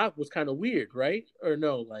kind of weird, right? Or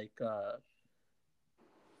no, like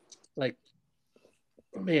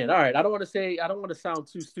man, all right. I don't want to sound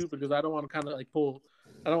too stupid because I don't want to kind of like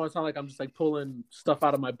I don't want to sound like I'm just like pulling stuff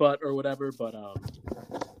out of my butt or whatever, but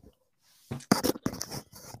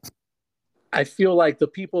I feel like the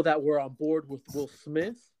people that were on board with Will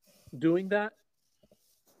Smith doing that,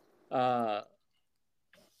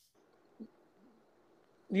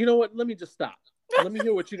 you know what? Let me just stop. Let me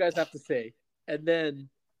hear what you guys have to say, and then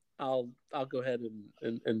I'll go ahead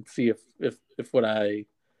and see if what I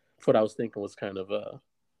was thinking was kind of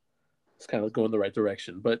going the right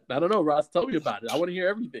direction. But I don't know, Ross. Tell me about it. I want to hear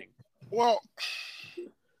everything. Well,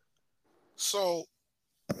 so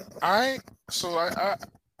I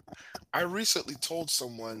recently told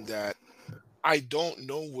someone that I don't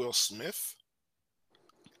know Will Smith,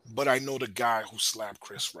 but I know the guy who slapped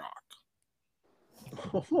Chris Rock.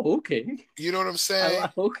 Oh, okay. You know what I'm saying?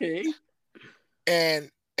 Okay.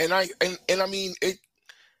 And I mean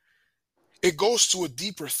it goes to a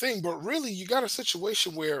deeper thing, but really you got a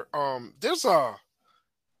situation where there's a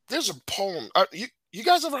poem. You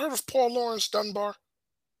guys ever heard of Paul Laurence Dunbar?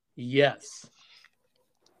 Yes.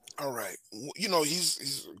 All right. He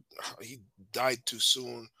died too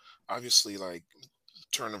soon, obviously, like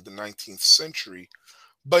turn of the 19th century.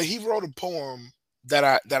 But he wrote a poem that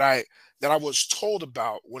I was told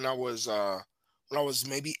about when I was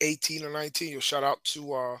maybe 18 or 19. Shout out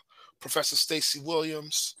to Professor Stacy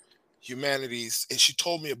Williams, Humanities, and she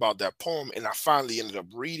told me about that poem, and I finally ended up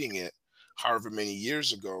reading it, however many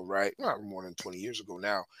years ago, right? Not more than 20 years ago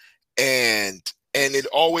now, and it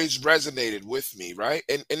always resonated with me, right?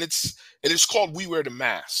 And it's called "We Wear the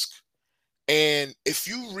Mask," and if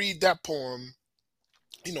you read that poem,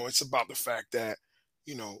 it's about the fact that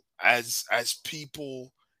as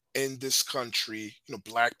people in this country,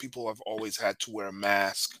 black people have always had to wear a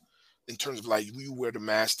mask in terms of like you wear the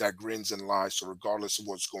mask that grins and lies. So regardless of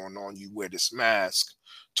what's going on, you wear this mask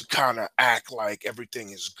to kind of act like everything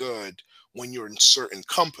is good when you're in certain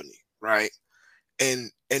company, right?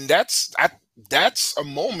 And that's a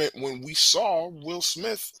moment when we saw Will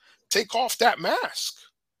Smith take off that mask.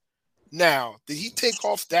 Now, did he take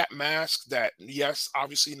off that mask that, yes,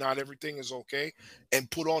 obviously not everything is okay,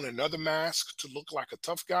 and put on another mask to look like a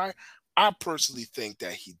tough guy? I personally think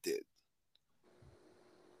that he did.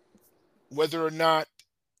 Whether or not,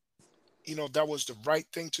 that was the right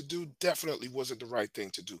thing to do, definitely wasn't the right thing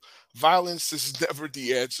to do. Violence is never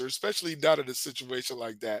the answer, especially not in a situation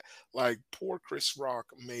like that. Like, poor Chris Rock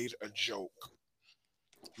made a joke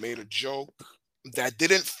that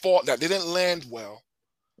didn't land well.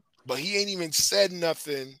 But he ain't even said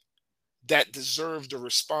nothing that deserved the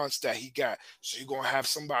response that he got. So you're going to have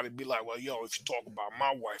somebody be like, well, yo, if you talk about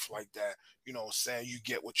my wife like that, saying you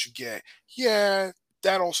get what you get. Yeah,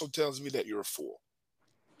 that also tells me that you're a fool.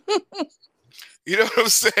 You know what I'm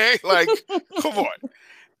saying? Like, come on.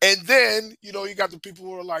 And then, you got the people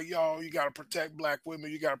who are like, yo, you got to protect black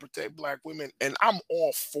women. You got to protect black women. And I'm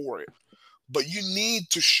all for it. But you need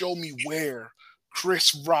to show me where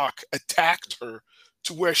Chris Rock attacked her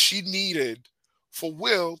to where she needed for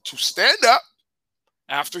Will to stand up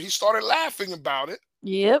after he started laughing about it.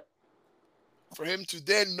 Yep. For him to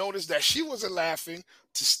then notice that she wasn't laughing,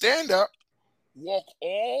 to stand up, walk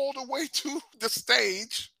all the way to the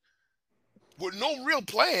stage with no real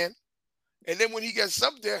plan, and then when he gets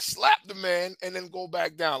up there, slap the man and then go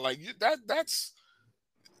back down. Like that's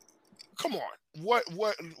come on. What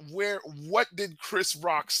did Chris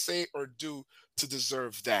Rock say or do to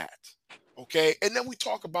deserve that? Okay. And then we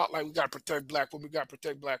talk about like we gotta protect black women, we gotta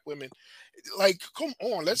protect black women. Like, come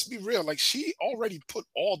on, let's be real. Like, she already put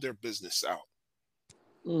all their business out.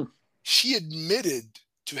 Mm. She admitted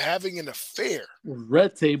to having an affair.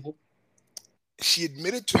 Red table. She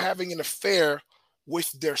admitted to having an affair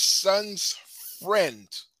with their son's friend.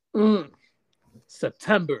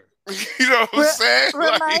 September. You know what I'm saying?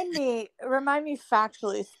 Remind me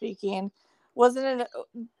factually speaking, wasn't it?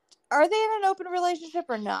 Are they in an open relationship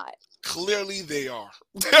or not? Clearly they are.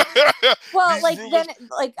 Well, These like rumors, then,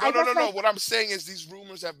 like no, I no, guess no, no. What I'm saying is these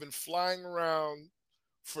rumors have been flying around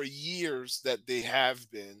for years that they have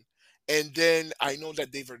been, and then I know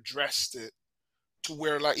that they've addressed it to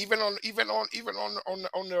where, like, even on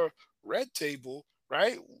the red table,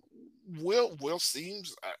 right? Will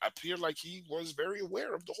seems appear like he was very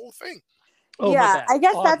aware of the whole thing. Oh, yeah, I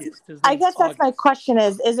guess August. that's my question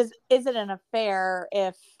is it an affair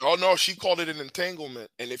if Oh no, she called it an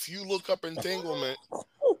entanglement. And if you look up entanglement,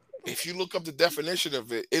 if you look up the definition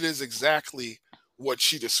of it, it is exactly what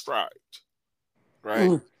she described.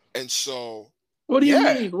 Right? And so what do you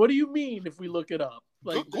mean? What do you mean if we look it up?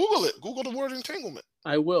 Like, Google it. Google the word entanglement.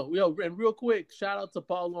 I will. Yo, and real quick, shout out to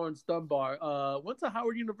Paul Lawrence Dunbar. Went to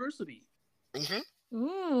Howard University.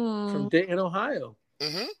 From Dayton, Ohio.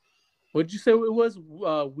 What did you say it was?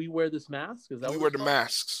 We wear this mask? Is that we wear the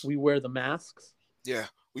masks? We wear the masks? Yeah.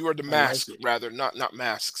 We wear the mask, rather, not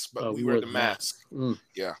masks, but we wear the mask.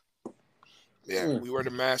 Yeah. Yeah. We wear the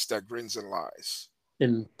mask that grins and lies.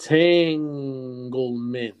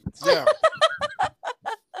 Entanglement. Yeah.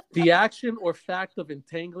 The action or fact of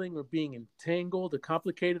entangling or being entangled, a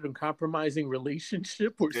complicated and compromising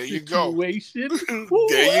relationship or situation. There you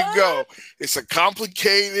go. It's a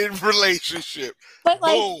complicated relationship. But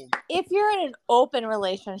like, if you're in an open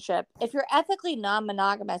relationship, if you're ethically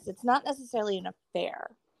non-monogamous, it's not necessarily an affair.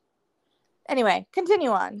 Anyway, continue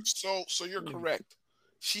on. So you're correct.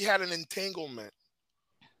 She had an entanglement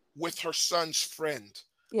with her son's friend.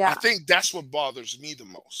 Yeah. I think that's what bothers me the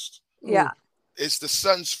most. Yeah. It's the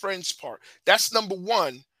son's friends part. That's number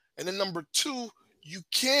one. And then number two, you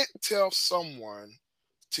can't tell someone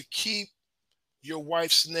to keep your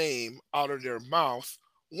wife's name out of their mouth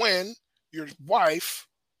when your wife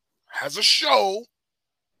has a show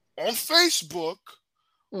on Facebook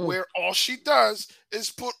where all she does is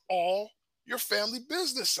put all your family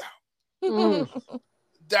business out.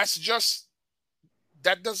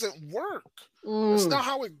 That doesn't work. That's not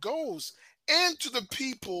how it goes. And to the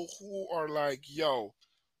people who are like, yo,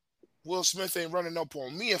 Will Smith ain't running up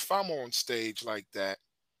on me if I'm on stage like that.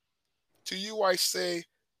 To you, I say,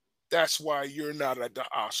 that's why you're not at the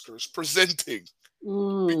Oscars presenting.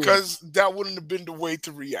 Because that wouldn't have been the way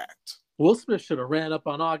to react. Will Smith should have ran up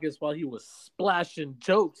on August while he was splashing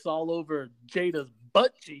jokes all over Jada's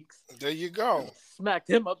butt cheeks. There you go. Smacked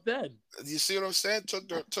him up then. You see what I'm saying?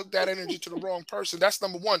 Took that energy to the wrong person. That's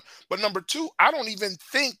number one. But number two, I don't even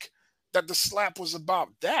think that the slap was about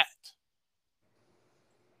that.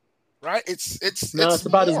 Right? It's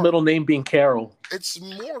about his middle name being Carol. It's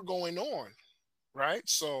more going on. Right?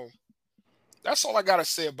 So that's all I gotta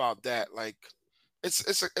say about that. Like, it's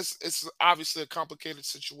obviously a complicated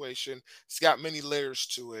situation. It's got many layers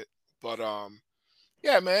to it. But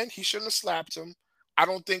yeah, man, he shouldn't have slapped him. I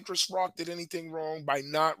don't think Chris Rock did anything wrong by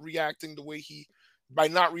not reacting the way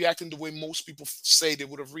most people say they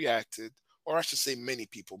would have reacted. Or I should say many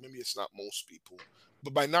people. Maybe it's not most people.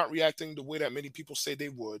 But by not reacting the way that many people say they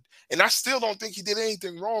would. And I still don't think he did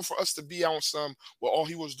anything wrong for us to be on some, well, all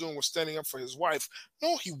he was doing was standing up for his wife.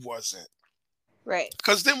 No, he wasn't. Right.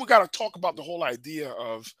 Because then we got to talk about the whole idea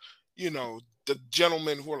of, the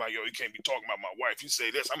gentlemen who are like, yo, you can't be talking about my wife. You say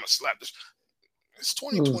this, I'm going to slap this. It's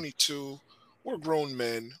 2022. We're grown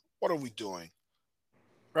men. What are we doing?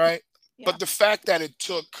 Right? Yeah. But the fact that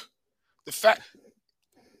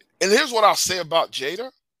and here's what I'll say about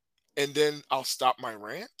Jada, and then I'll stop my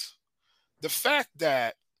rant. The fact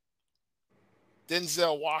that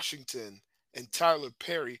Denzel Washington and Tyler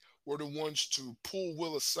Perry were the ones to pull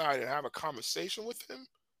Will aside and have a conversation with him,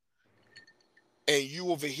 and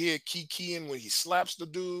you over here kikiing when he slaps the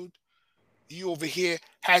dude, you over here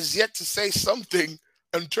has yet to say something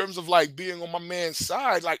in terms of like being on my man's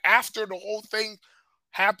side. Like, after the whole thing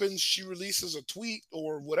happens, she releases a tweet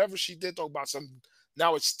or whatever she did, talk about some.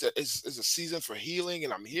 Now it's a season for healing,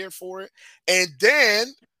 and I'm here for it. And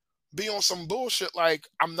then be on some bullshit like,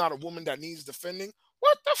 I'm not a woman that needs defending.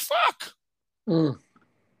 What the fuck?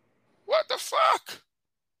 What the fuck?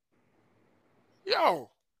 Yo,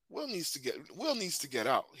 Will needs to get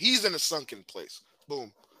out. He's in a sunken place.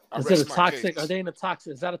 Boom. I Is it a rest my toxic? case. Are they in a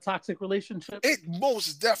toxic? Is that a toxic relationship? It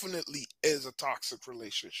most definitely is a toxic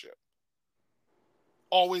relationship.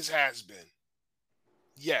 Always has been.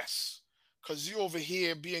 Yes. Because you over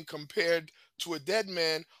here being compared to a dead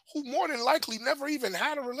man who more than likely never even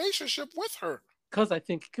had a relationship with her. Because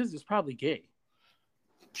it's probably gay.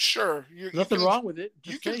 Sure, Nothing wrong with it.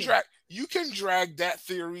 Just saying. You can drag that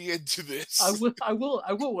theory into this. I will.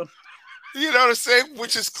 You know what I'm saying?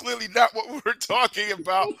 Which is clearly not what we're talking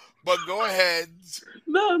about. But go ahead.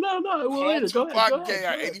 No. I will Call later. Go Tupac ahead. gay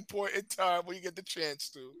at any point in time when you get the chance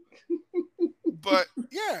to. But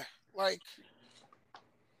yeah, like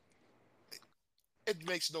it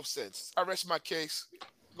makes no sense. I rest my case.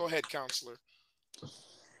 Go ahead, counselor.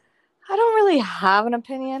 I don't really have an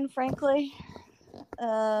opinion, frankly.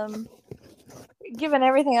 Given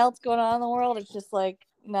everything else going on in the world, it's just like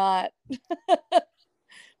not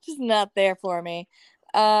just not there for me.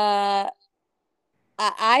 I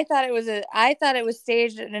thought it was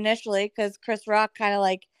staged initially because Chris Rock kind of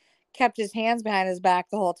like kept his hands behind his back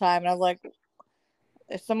the whole time, and I was like,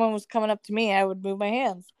 if someone was coming up to me, I would move my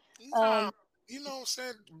hands. Nah, you know what I'm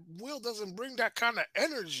saying? Will doesn't bring that kind of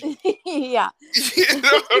energy. Yeah. You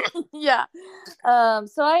know? Yeah.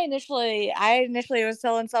 So I initially was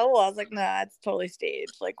telling Saul, I was like, nah, it's totally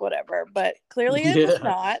staged, like whatever. But clearly it was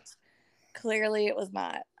not. Clearly it was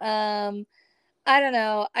not. I don't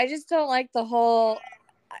know. I just don't like the whole.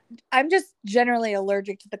 I'm just generally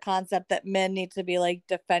allergic to the concept that men need to be like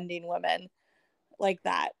defending women like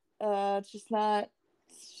that. It's just not.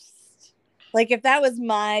 Like if that was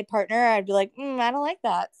my partner, I'd be like, I don't like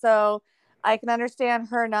that. So I can understand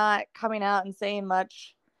her not coming out and saying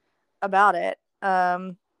much about it. I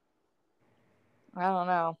don't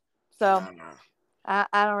know. So I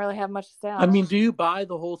don't really have much to say on I mean, do you buy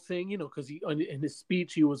the whole thing? You know, because in his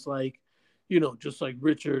speech he was like, you know, just like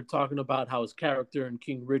Richard talking about how his character in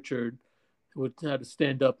King Richard had to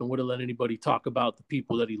stand up and wouldn't let anybody talk about the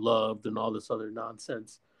people that he loved and all this other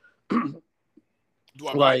nonsense. Do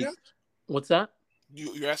I buy that? What's that?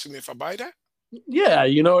 You're asking me if I buy that? Yeah,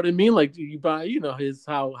 you know what I mean? Like you buy, you know, his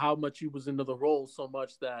how much he was into the role so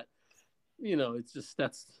much that, you know, it's just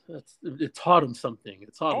it taught him something.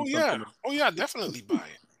 It taught him something. Oh yeah, I definitely buy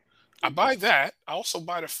it. I buy that. I also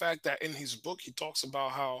buy the fact that in his book he talks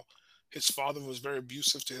about how his father was very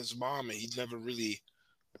abusive to his mom and he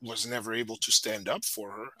was never able to stand up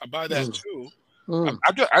for her. I buy that too.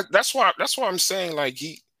 That's why I'm saying like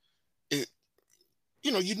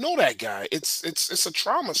you know that guy. It's a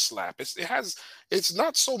trauma slap. It's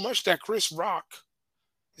not so much that Chris Rock.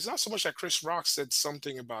 It's not so much that Chris Rock said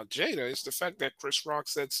something about Jada. It's the fact that Chris Rock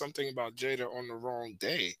said something about Jada on the wrong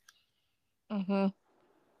day. Mm-hmm.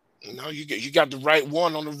 You know, you got the right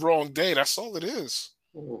one on the wrong day. That's all it is.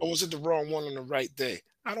 Or was it the wrong one on the right day?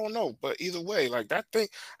 I don't know. But either way, like that thing,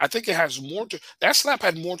 I think it has more to. That slap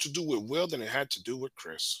had more to do with Will than it had to do with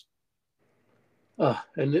Chris.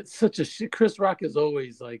 And it's such a shit. Chris Rock is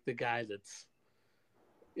always like the guy that's,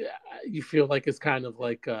 you feel like it's kind of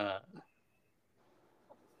like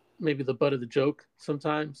maybe the butt of the joke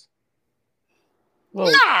sometimes.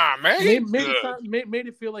 Well, nah, man. Made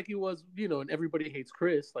it feel like he was, you know, and everybody hates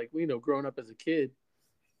Chris. Like, you know, growing up as a kid,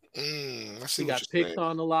 he got picked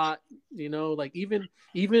on a lot. You know, like even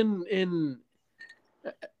in.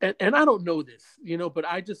 And I don't know this, you know, but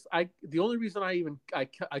the only reason I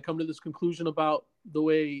come to this conclusion about the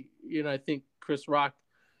way, you know, I think Chris Rock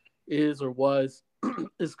is or was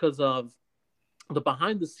is because of the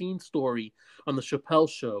behind the scenes story on the Chappelle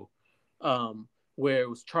Show, where it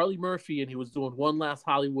was Charlie Murphy and he was doing One Last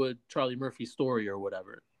Hollywood Charlie Murphy Story or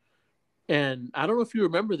whatever. And I don't know if you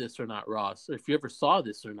remember this or not, Ross, or if you ever saw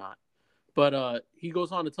this or not, but he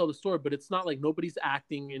goes on to tell the story, but it's not like nobody's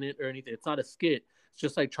acting in it or anything. It's not a skit. It's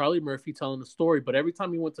just like Charlie Murphy telling the story. But every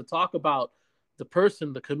time he went to talk about the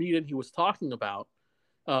person, the comedian he was talking about,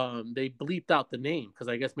 they bleeped out the name because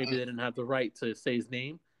I guess maybe they didn't have the right to say his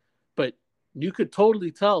name. But you could totally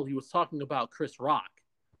tell he was talking about Chris Rock.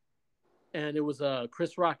 And it was a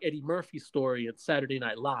Chris Rock, Eddie Murphy story at Saturday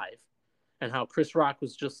Night Live. And how Chris Rock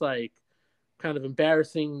was just like kind of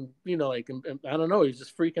embarrassing, you know, like, I don't know, he's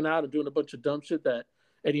just freaking out and doing a bunch of dumb shit that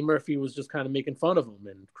Eddie Murphy was just kind of making fun of him,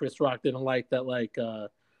 and Chris Rock didn't like that. Like,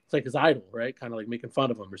 it's like his idol, right? Kind of like making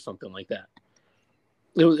fun of him or something like that.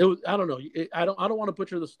 It was. I don't know. I don't want to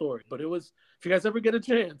butcher the story, but it was. If you guys ever get a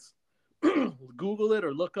chance, Google it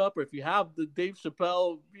or look up, or if you have the Dave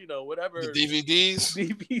Chappelle, you know, whatever the DVDs.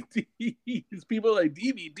 People are like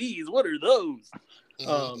DVDs. What are those?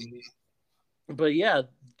 But yeah,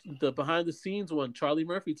 the behind the scenes one, Charlie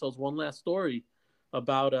Murphy tells one last story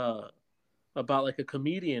about about like a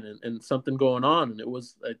comedian and something going on, and it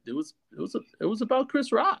was about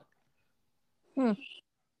Chris Rock. Hmm.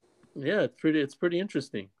 Yeah, it's pretty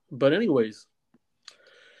interesting. But anyways,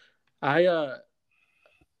 I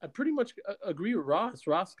pretty much agree with Ross.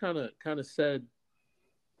 Ross kind of said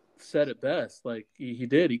it best. Like he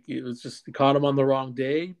did. It was just he caught him on the wrong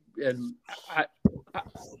day, and I,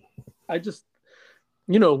 I just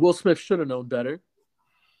Will Smith should have known better.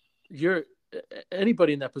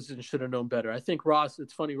 Anybody in that position should have known better. I think Ross.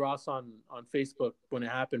 It's funny. Ross on Facebook when it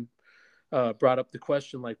happened brought up the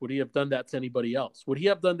question like, would he have done that to anybody else? Would he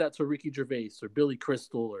have done that to Ricky Gervais or Billy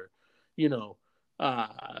Crystal or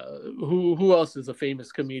who else is a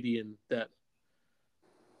famous comedian that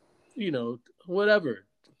whatever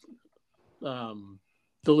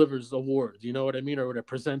delivers awards, you know what I mean, or that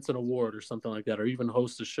presents an award or something like that, or even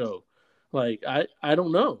hosts a show. Like I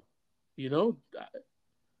don't know,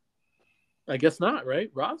 I guess not, right,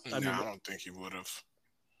 Ross? I don't think he would have.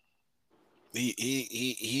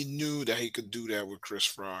 He knew that he could do that with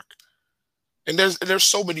Chris Rock, and there's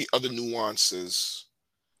so many other nuances.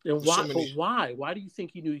 And why? But why? Why do you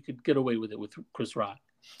think he knew he could get away with it with Chris Rock?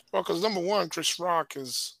 Well, because number one, Chris Rock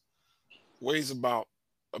weighs about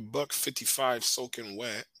 $155 soaking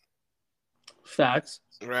wet. Facts.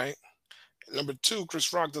 Right. And number two,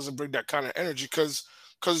 Chris Rock doesn't bring that kind of energy because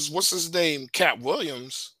what's his name? Cat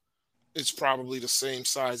Williams is probably the same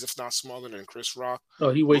size, if not smaller than Chris Rock. Oh,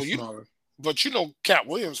 he weighs smaller. But Cat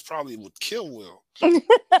Williams probably would kill Will. You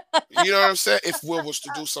know what I'm saying? If Will was to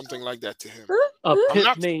do something like that to him. A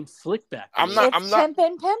pimp named Slickback. I'm not.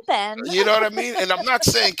 Pimpin'. You know what I mean? And I'm not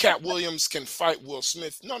saying Cat Williams can fight Will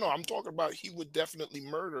Smith. No, I'm talking about he would definitely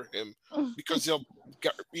murder him because he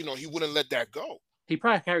wouldn't let that go. He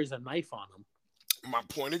probably carries a knife on him. My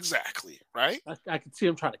point exactly, right? I could see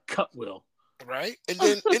him trying to cut Will. Right, and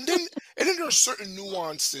then there are certain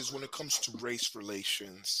nuances when it comes to race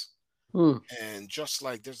relations. And just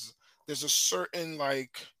like there's a certain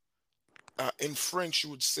like in French you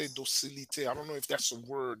would say docilité. I don't know if that's a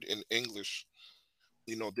word in English.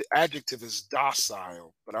 The adjective is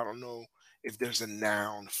docile, but I don't know if there's a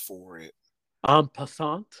noun for it. En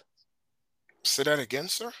passant. Say that again,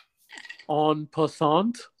 sir. En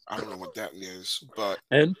passant. I don't know what that is, but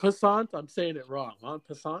en passant. I'm saying it wrong. En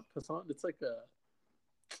passant. It's like a.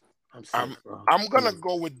 I'm gonna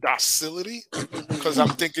go with docility because I'm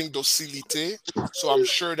thinking docilité. So I'm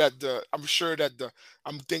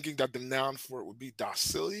thinking that the noun for it would be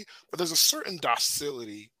docility. But there's a certain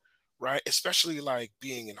docility, right? Especially like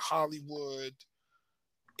being in Hollywood.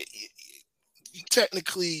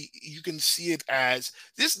 Technically, you can see it as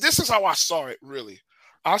this. This is how I saw it. Really,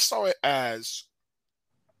 I saw it as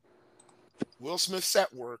Will Smith's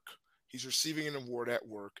at work. He's receiving an award at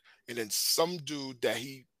work, and then some dude that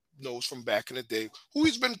he knows from back in the day, who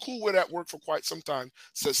he's been cool with at work for quite some time,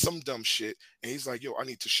 says some dumb shit, and he's like, yo, I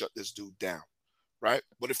need to shut this dude down, right?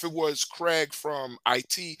 But if it was Craig from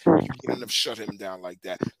IT, he wouldn't have shut him down like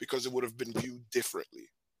that because it would have been viewed differently.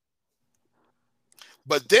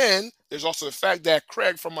 But then there's also the fact that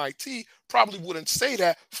Craig from IT probably wouldn't say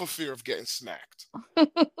that for fear of getting smacked,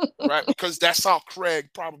 right? Because that's how Craig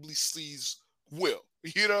probably sees Will,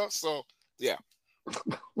 so yeah.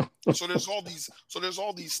 So there's all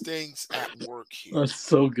these things at work here. That's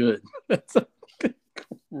so good. That's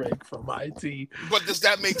Craig from IT. But does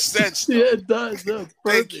that make sense? Yeah, it does. No, it's perfect.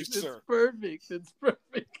 Thank you, sir. It's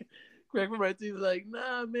perfect. Craig from IT is like,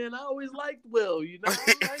 nah, man, I always liked Will. I'm not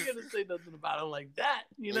gonna say nothing about him like that.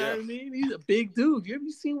 You know what I mean? He's a big dude. You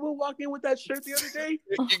ever seen Will walk in with that shirt the other day?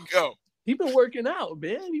 There you go. He been working out,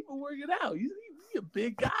 man. He's a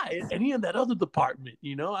big guy, and he in that other department.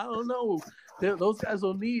 I don't know. Those guys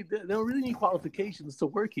don't really need qualifications to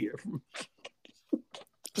work here.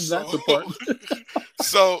 That department.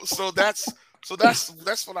 So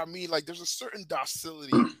that's what I mean. Like, there's a certain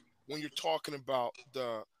docility when you're talking about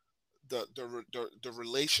the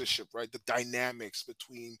relationship, right? The dynamics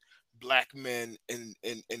between black men and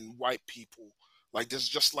white people. Like, there's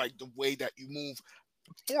just like the way that you move.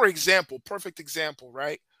 For example, perfect example,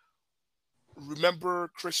 right?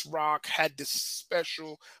 Remember Chris Rock had this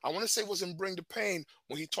special, I want to say it was in Bring the Pain,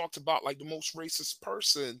 when he talked about like the most racist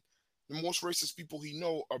people he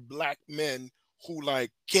know are black men who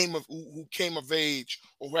came of age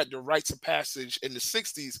or who had the rites of passage in the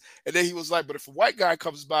 60s. And then he was like, but if a white guy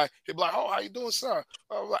comes by, he'll be like, oh, how you doing, sir?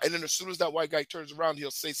 And then as soon as that white guy turns around,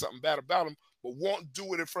 he'll say something bad about him, but won't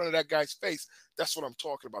do it in front of that guy's face. That's what I'm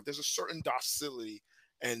talking about. There's a certain docility.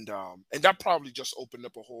 And that probably just opened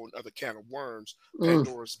up a whole other can of worms,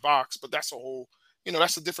 Pandora's box. But that's a whole,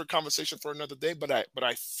 that's a different conversation for another day. But I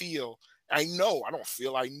know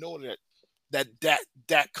that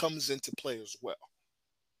that comes into play as well.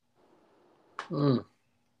 Mm.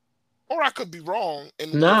 Or I could be wrong,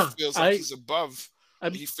 and Nah, he feels like he's above.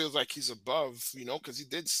 I'm- He feels like he's above, because he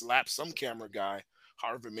did slap some camera guy,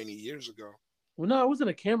 however many years ago. Well, no, it wasn't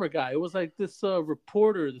a camera guy. It was like this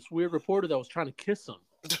reporter, this weird reporter that was trying to kiss him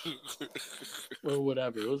or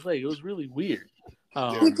whatever. It was really weird.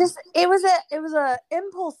 It was a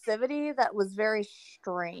impulsivity that was very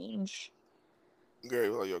strange. Okay,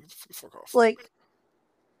 well, yo, fuck off. Like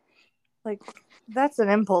that's an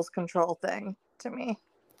impulse control thing to me.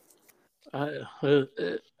 I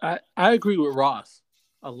agree with Ross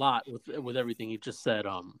a lot with everything he just said.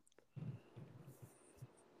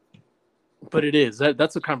 But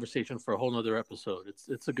that's a conversation for a whole nother episode.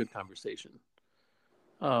 It's a good conversation.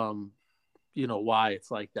 Why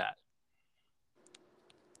it's like that.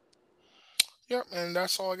 Yep, and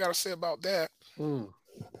that's all I gotta say about that.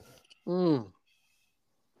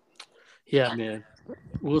 Yeah, man.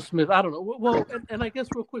 Will Smith. I don't know. Well, and I guess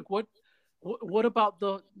real quick, what about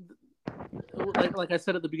the like I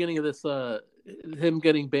said at the beginning of this, him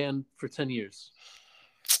getting banned for 10 years?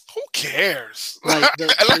 Who cares? Like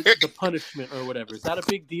the punishment or whatever. Is that a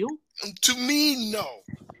big deal? To me, no.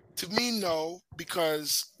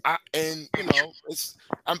 Because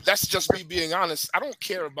that's just me being honest. I don't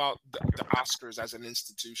care about the Oscars as an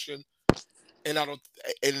institution, and I don't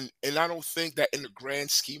think that in the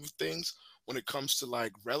grand scheme of things, when it comes to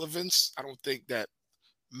like relevance, I don't think that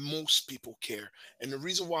most people care. And the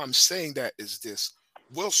reason why I'm saying that is this: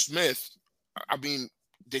 Will Smith. I mean,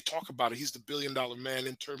 they talk about it. He's the billion-dollar man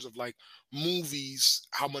in terms of like movies,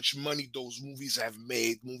 how much money those movies have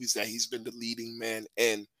made, movies that he's been the leading man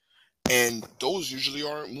in. And those usually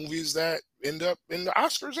aren't movies that end up in the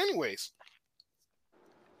Oscars anyways.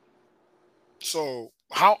 So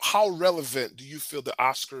how relevant do you feel the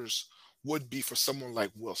Oscars would be for someone like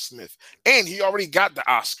Will Smith? And he already got the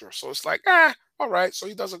Oscar. So it's like, all right. So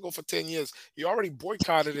he doesn't go for 10 years. He already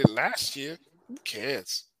boycotted it last year. Who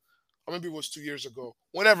cares? Or maybe it was 2 years ago.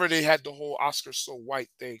 Whenever they had the whole Oscars so white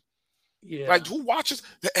thing. Yeah. Like, who watches?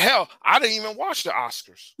 Hell, I didn't even watch the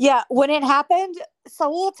Oscars. Yeah, when it happened,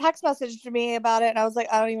 Saul text messaged me about it, and I was like,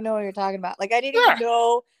 I don't even know what you're talking about. Like, I didn't even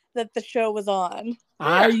know that the show was on.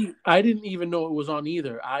 I didn't even know it was on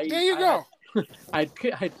either. There you go. I'd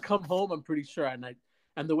come home, I'm pretty sure, and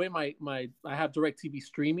the way I have DirecTV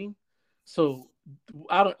streaming, so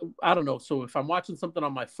I don't know. So if I'm watching something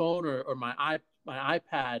on my phone or my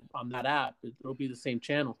iPad on that app, it'll be the same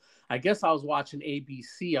channel. I guess I was watching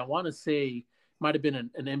ABC. I want to say it might have been an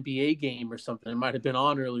NBA game or something. It might have been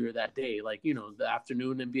on earlier that day, like the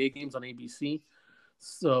afternoon NBA games on ABC.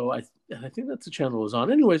 So I think that's the channel it was on.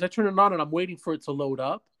 Anyways, I turn it on and I'm waiting for it to load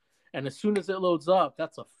up. And as soon as it loads up,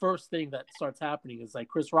 that's the first thing that starts happening. It's like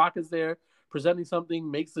Chris Rock is there presenting something,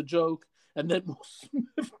 makes a joke, and then Will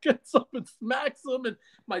Smith gets up and smacks him, and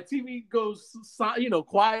my TV goes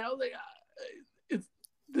quiet. I was like,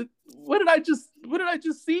 what did I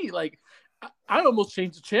just see? Like, I almost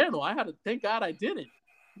changed the channel. I had to thank God I didn't.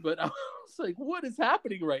 But I was like, what is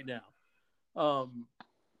happening right now?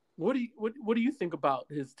 What do you think about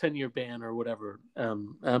his 10-year ban or whatever?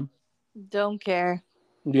 Don't care.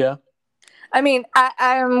 Yeah. I mean,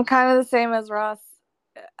 I'm kind of the same as Ross.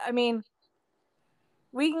 I mean,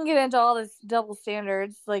 we can get into all this double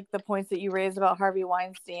standards, like the points that you raised about Harvey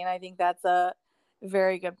Weinstein. I think that's a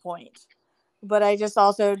very good point. But I just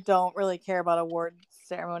also don't really care about award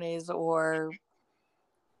ceremonies or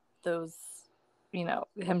those, him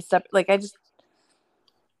I just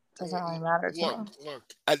doesn't really matter to me. Look,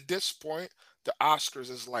 at this point, the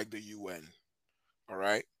Oscars is like the UN, all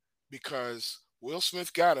right? Because Will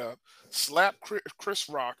Smith got up, slapped Chris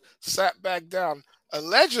Rock, sat back down.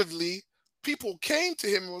 Allegedly, people came to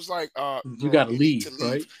him and was like, you got to leave,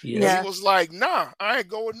 right? Yeah. And he was like, nah, I ain't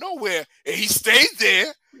going nowhere. And he stayed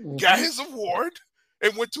there, got his award,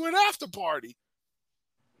 and went to an after party.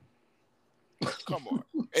 Come on.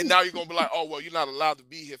 And now you're going to be like, oh, well, you're not allowed to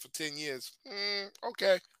be here for 10 years.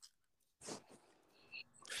 Okay.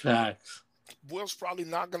 Facts. Will's probably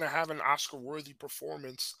not going to have an Oscar-worthy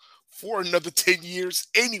performance for another 10 years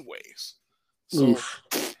anyways. So,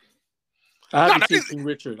 I haven't seen King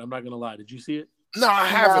Richard. I'm not going to lie. Did you see it? No, I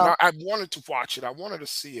haven't. No. I wanted to watch it. I wanted to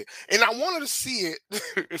see it. And I wanted to see it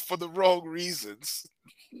for the wrong reasons.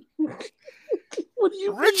 What do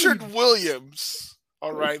you Richard mean? Williams,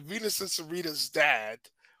 all right, Venus and Serena's dad,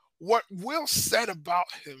 what Will said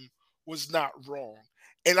about him was not wrong.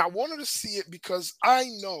 And I wanted to see it because I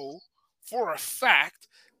know for a fact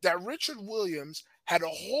that Richard Williams had a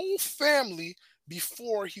whole family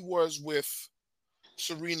before he was with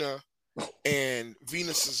Serena and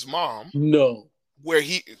Venus's mom. No. Where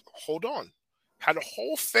hold on. had a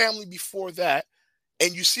whole family before that,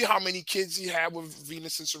 and you see how many kids he had with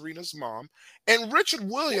Venus and Serena's mom. And Richard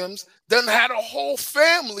Williams then had a whole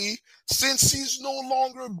family since he's no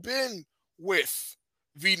longer been with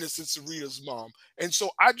Venus and Serena's mom. And so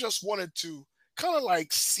I just wanted to kind of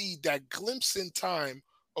like see that glimpse in time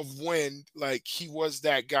of when like he was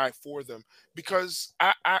that guy for them. Because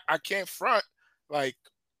I can't front, like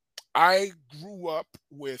I grew up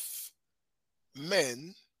with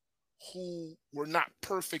men who were not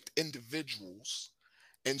perfect individuals,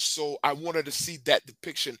 and so I wanted to see that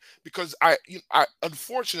depiction because I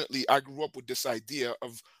unfortunately I grew up with this idea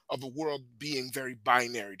of a world being very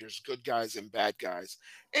binary. There's good guys and bad guys,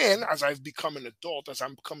 and as I've become an adult, as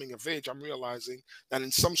I'm coming of age, I'm realizing that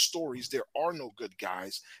in some stories there are no good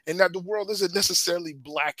guys, and that the world isn't necessarily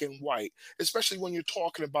black and white. Especially when you're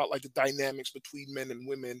talking about like the dynamics between men and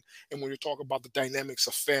women, and when you're talking about the dynamics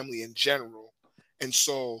of family in general. And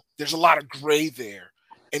so there's a lot of gray there,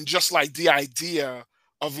 and just like the idea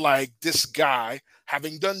of like this guy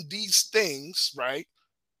having done these things, right?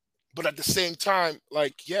 But at the same time,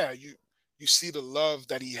 like, yeah, you see the love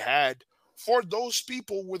that he had for those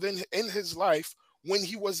people in his life when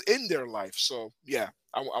he was in their life. So yeah,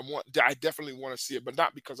 I definitely want to see it, but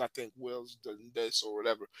not because I think Will's done this or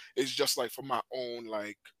whatever. It's just like for my own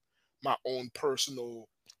personal.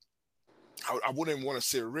 I wouldn't want to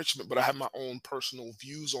say enrichment, but I have my own personal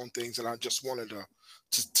views on things, and I just wanted to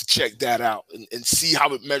check that out and see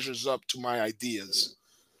how it measures up to my ideas,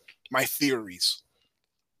 my theories.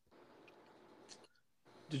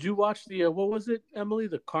 Did you watch the what was it, Emily?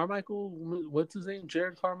 The Carmichael? What's his name?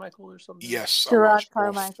 Jared Carmichael or something? Yes, Gerard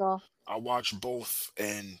Carmichael. I watched both,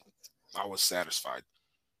 and I was satisfied.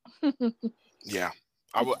 Yeah,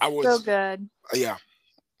 I was so good. Yeah,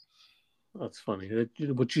 That's funny.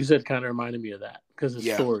 What you said kind of reminded me of that because the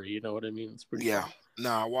Yeah. story. You know what I mean? It's pretty. yeah. funny.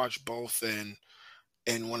 No, I watched both, and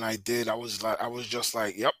when I did, I was just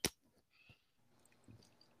like, yep.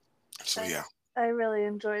 So yeah. I really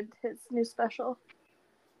enjoyed his new special.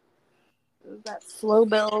 That slow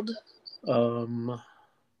build.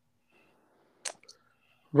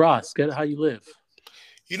 Ross, get it how you live.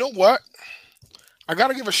 You know what? I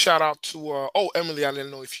gotta give a shout out to Emily. I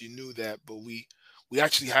didn't know if you knew that, but we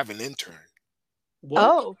actually have an intern. What?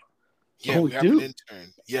 Oh, Yeah, Oh, we we have do? an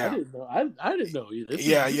intern. I Yeah, didn't know. I didn't know either. This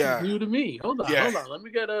Yeah, is yeah. new to me. Hold on, Yeah. hold on. Let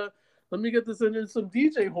me get this in some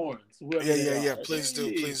DJ horns. Whoever yeah, they yeah, yeah. are. Please do,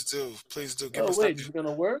 Hey. please do, please do. Give Oh us wait, that. is it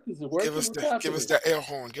gonna work? Is it working? Give us What's that. Give us happening? that air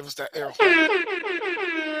horn. Give us that air horn.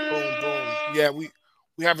 Boom, boom. Yeah, we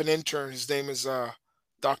have an intern. His name is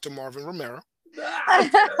Dr. Marvin Romero,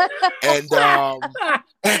 and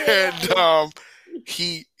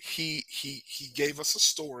he gave us a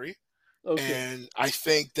story. Okay. And I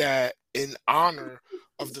think that in honor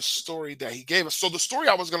of the story that he gave us, so the story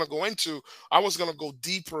I was going to go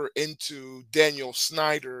deeper into Daniel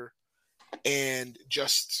Snyder and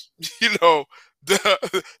just,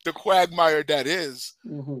 the quagmire that is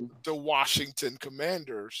Mhm. the Washington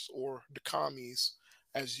Commanders, or the commies,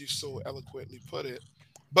 as you so eloquently put it.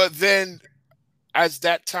 But then as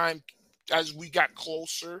we got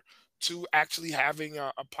closer to actually having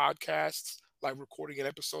a podcast, like recording an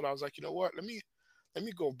episode, I was like, you know what? Let me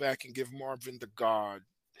go back and give Marvin the God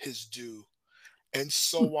his due. And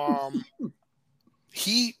so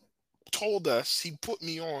he he put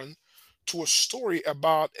me on to a story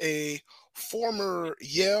about a former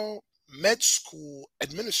Yale med school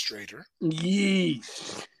administrator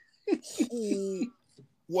Yeesh. who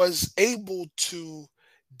was able to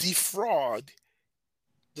defraud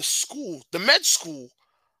the med school,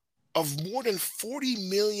 of more than $40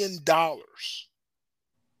 million.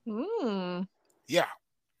 Yeah,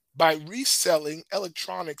 by reselling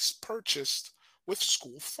electronics purchased with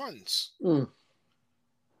school funds. Mm.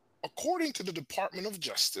 According to the Department of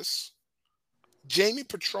Justice, Jamie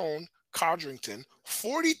Patrone Codrington,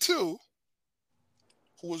 42,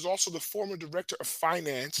 who was also the former director of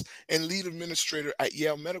finance and lead administrator at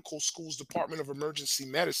Yale Medical School's Department of Emergency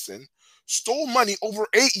Medicine, stole money over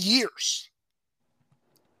 8 years.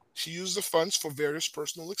 She used the funds for various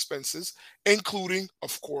personal expenses, including,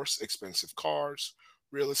 of course, expensive cars,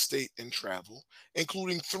 real estate, and travel,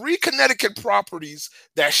 including 3 Connecticut properties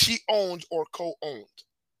that she owned or co-owned.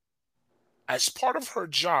 As part of her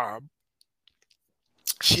job,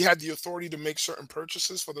 she had the authority to make certain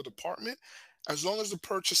purchases for the department, as long as the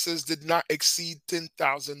purchases did not exceed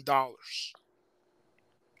 $10,000.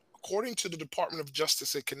 According to the Department of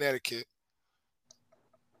Justice in Connecticut,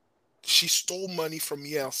 she stole money from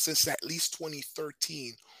Yale since at least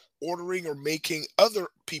 2013, ordering or making other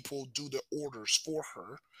people do the orders for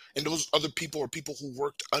her. And those other people are people who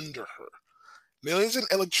worked under her. millions in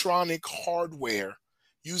electronic hardware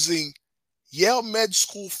using Yale Med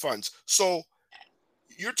School funds. So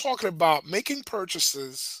you're talking about making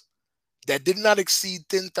purchases that did not exceed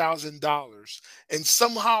 $10,000, and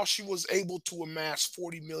somehow she was able to amass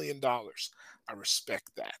 $40 million. I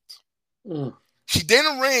respect that. Mm. She then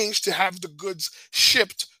arranged to have the goods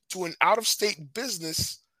shipped to an out-of-state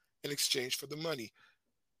business in exchange for the money.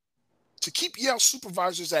 To keep Yale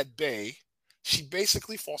supervisors at bay, she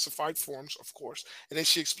basically falsified forms, of course, and then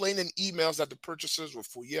she explained in emails that the purchases were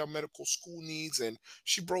for Yale Medical School needs, and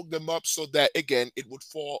she broke them up so that, again, it would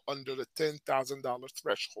fall under the $10,000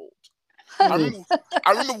 threshold. I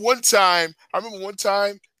remember one time,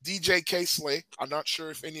 DJ K Slay, I'm not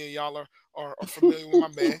sure if any of y'all are familiar with my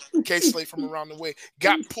man, K Slay from around the way,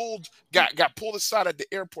 got pulled aside at the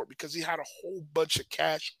airport because he had a whole bunch of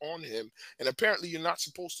cash on him. And apparently you're not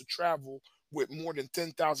supposed to travel with more than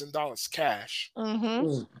 $10,000 cash.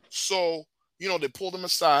 Mm-hmm. So, they pulled him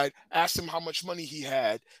aside, asked him how much money he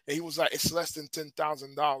had, and he was like, it's less than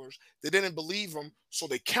 $10,000. They didn't believe him, so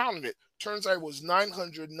they counted it. Turns out it was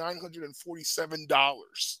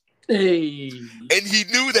 $947. Hey. And he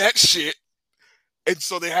knew that shit. And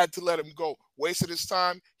so they had to let him go. Wasted his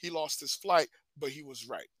time. He lost his flight, but he was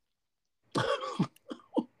right.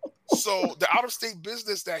 So the out-of-state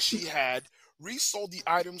business that she had resold the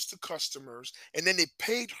items to customers, and then they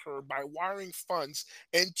paid her by wiring funds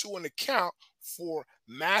into an account for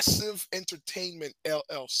Massive Entertainment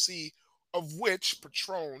LLC, of which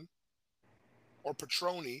Patrone, or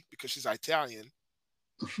Patroni, because she's Italian,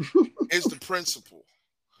 is the principal.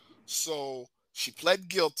 So she pled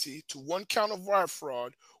guilty to one count of wire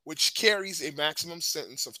fraud, which carries a maximum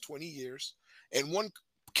sentence of 20 years, and one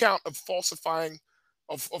count of falsifying,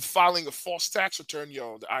 of filing a false tax return.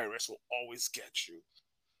 The IRS will always get you,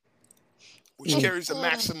 which carries a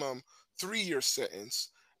maximum 3-year sentence,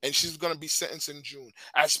 and she's going to be sentenced in June.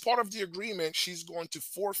 As part of the agreement, she's going to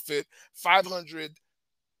forfeit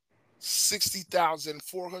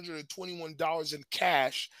 $560,421 in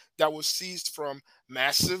cash that was seized from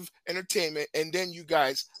Massive Entertainment. And then, you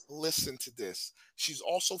guys, listen to this. She's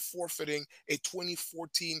also forfeiting a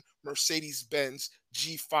 2014 Mercedes-Benz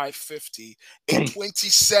G550, a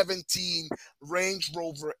 2017 Range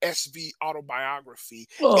Rover SV Autobiography,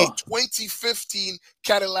 a 2015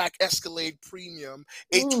 Cadillac Escalade Premium,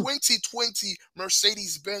 a 2020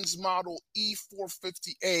 Mercedes-Benz model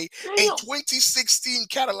E450A, a 2016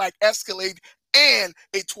 Cadillac Escalade, and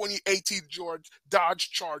a 2018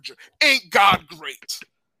 Dodge Charger. Ain't God great?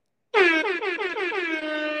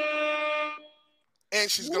 And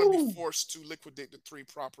she's going to be forced to liquidate the 3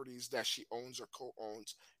 properties that she owns or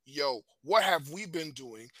co-owns. What have we been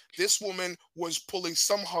doing? This woman was pulling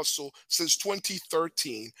some hustle since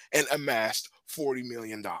 2013 and amassed $40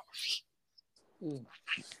 million.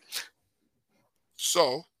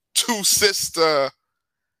 So, to Sister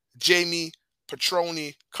Jamie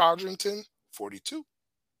Patroni Codrington, 42.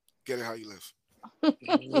 Get it how you live.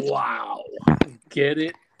 Wow. Get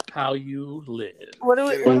it how you live. What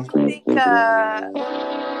do you think?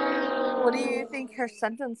 What do you think her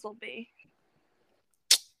sentence will be?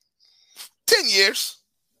 10 years.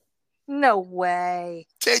 No way.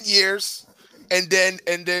 10 years, and then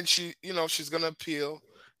she, she's gonna appeal,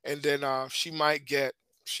 and then she might get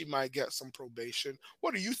some probation.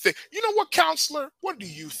 What do you think? You know what, counselor? What do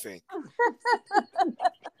you think?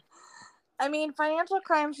 I mean, financial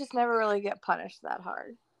crimes just never really get punished that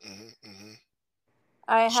hard.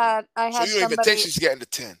 I had So you don't somebody... even think she's getting the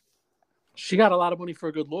 10? She got a lot of money for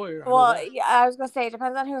a good lawyer. Well, yeah, I was gonna say it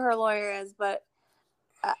depends on who her lawyer is, but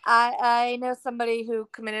I know somebody who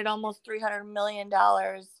committed almost $300 million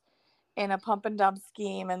in a pump and dump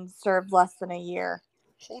scheme and served less than a year.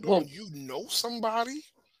 Hold on, you know somebody?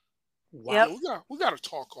 Wow. Yep. We gotta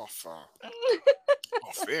talk off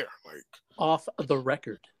air, like off the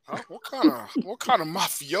record. What kind of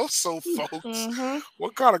mafioso folks? Mm-hmm.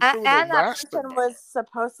 What kind of criminal and that mastermind? person was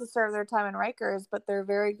supposed to serve their time in Rikers, but they're a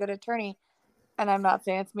very good attorney. And I'm not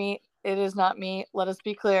saying it's me. It is not me. Let us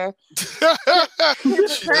be clear. She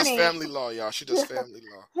does family law, y'all. She does family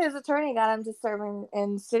law. His attorney got him to serve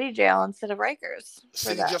in city jail instead of Rikers.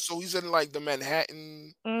 City jail, so he's in like the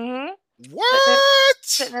Manhattan. Mm-hmm. What?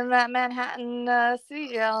 Sitting in that Manhattan city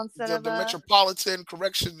jail instead of the Metropolitan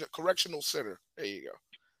Correctional Center. There you go.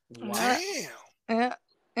 Wow. Damn.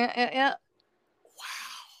 Yeah. Wow.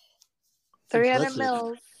 300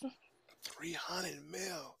 mils. 300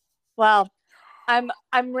 mil. Well, I'm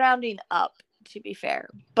rounding up, to be fair,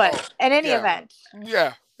 but in any event,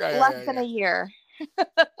 less than a year.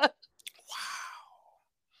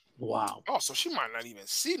 Wow. Oh, so she might not even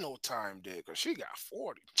see no time there because she got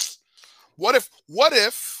 40. What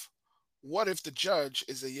if what if the judge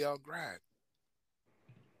is a Yale grad?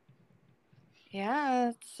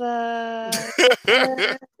 Yeah, it's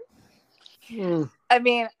Hmm. I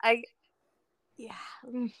mean,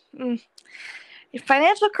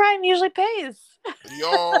 financial crime usually pays.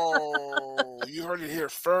 Yo, you heard it here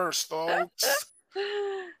first, folks.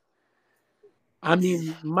 I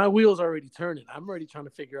mean, my wheels are already turning. I'm already trying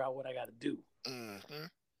to figure out what I got to do. Yeah.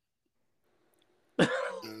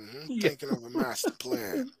 Thinking of a master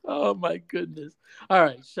plan. Oh my goodness! All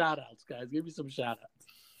right, shout outs, guys. Give me some shout outs.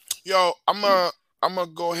 Yo, I'm gonna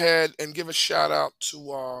go ahead and give a shout out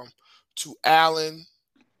to Alan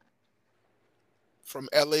from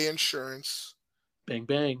LA Insurance. Bang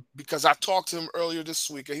bang. Because I talked to him earlier this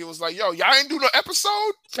week and he was like, yo, y'all ain't do no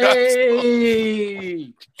episode?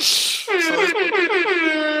 Hey! So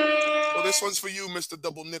this one's for you, Mr.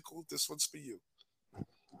 Double Nickel. This one's for you.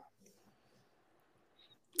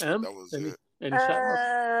 That was it. Any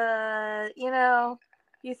shout outs?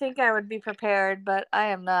 You think I would be prepared, but I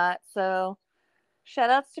am not. So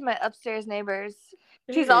shout outs to my upstairs neighbors.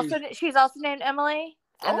 She's also named Emily.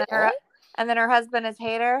 And then her husband is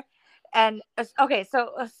Hader. And okay,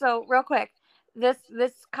 so real quick, this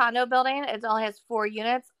condo building, it only has 4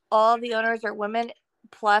 units. All the owners are women,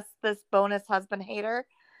 plus this bonus husband Hader,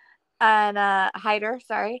 and Hyder,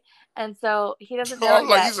 sorry. And so he doesn't know it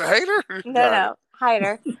yet. He's a hater? No,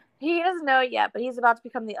 Hyder. He doesn't know it yet, but he's about to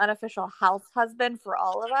become the unofficial house husband for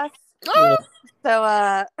all of us. Yeah.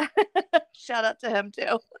 So shout out to him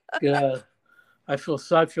too. Yeah, I feel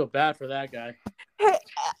bad for that guy.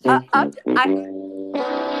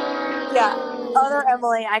 Other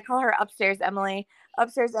Emily, I call her Upstairs Emily.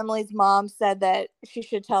 Upstairs Emily's mom said that she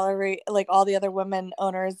should tell all the other women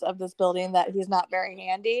owners of this building that he's not very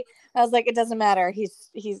handy. I was like, it doesn't matter.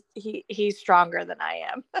 He's stronger than I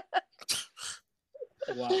am.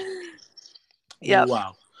 Wow. Yep.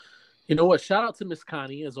 Wow. You know what? Shout out to Miss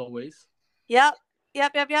Connie as always. Yep. I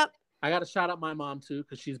got to shout out my mom too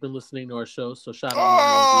because she's been listening to our show. So shout out.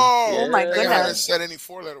 Oh my goodness! I haven't said any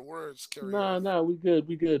 4-letter words. No, we good.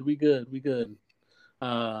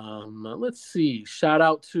 Let's see. Shout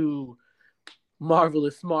out to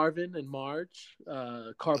Marvelous Marvin and Marge.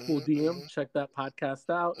 Carpool DM. Check that podcast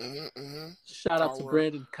out. Shout out to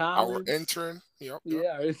Brandon Collins, our intern. Yep.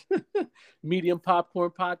 Yeah. Medium Popcorn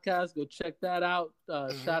Podcast. Go check that out.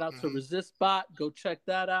 Shout out to Resist Bot. Go check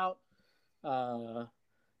that out.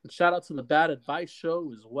 And shout out to the Bad Advice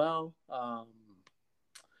Show as well.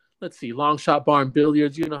 Let's see, Long Shot Bar and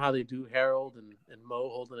Billiards. You know how they do. Harold and Mo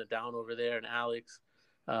holding it down over there, and Alex.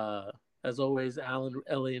 As always, Alan,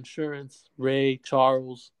 LA Insurance, Ray,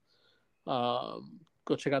 Charles.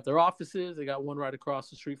 Go check out their offices. They got one right across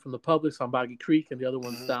the street from the Publix on Boggy Creek, and the other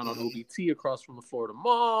one's down on OBT across from the Florida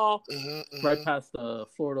Mall, right past the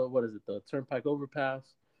Florida, the Turnpike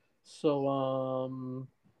Overpass. So,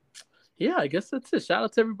 yeah, I guess that's it. Shout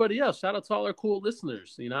out to everybody else. Shout out to all our cool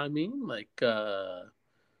listeners. You know what I mean? Like,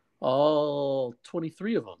 all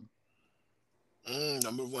 23 of them.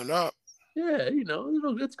 Number went up. Yeah,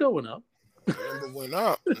 it's going up. Number went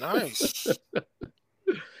up. Nice.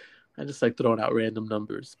 I just like throwing out random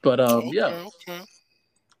numbers. But, yeah. Okay.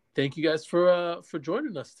 Thank you guys for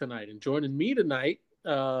joining us tonight and joining me tonight.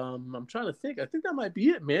 I'm trying to think. I think that might be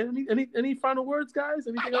it, man. Any final words, guys?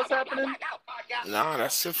 Anything else happening? Nah,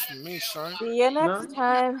 that's it for me, son. See you next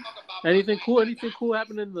time. Anything cool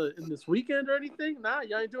happening in this weekend or anything? Nah,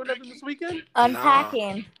 y'all ain't doing nothing this weekend?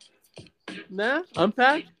 Unpacking. Nah?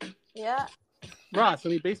 Unpack? Yeah. Ross,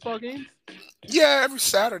 any baseball games? Yeah, every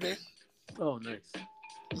Saturday. Oh, nice.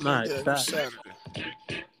 Nice. Yeah, every Saturday.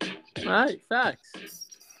 All right, facts.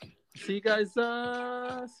 See you guys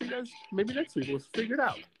maybe next week. We'll figure it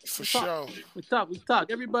out. For sure. We talk.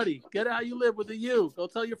 Everybody, get it how you live with a U. Go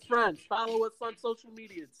tell your friends. Follow us on social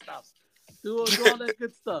media and stuff. Do all that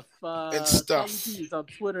good stuff. And stuff. On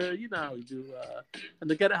Twitter. You know how we do. And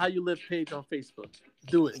the Get It How You Live page on Facebook.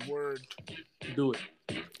 Do it. Word. Do it.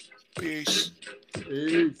 Peace.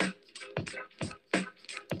 Peace.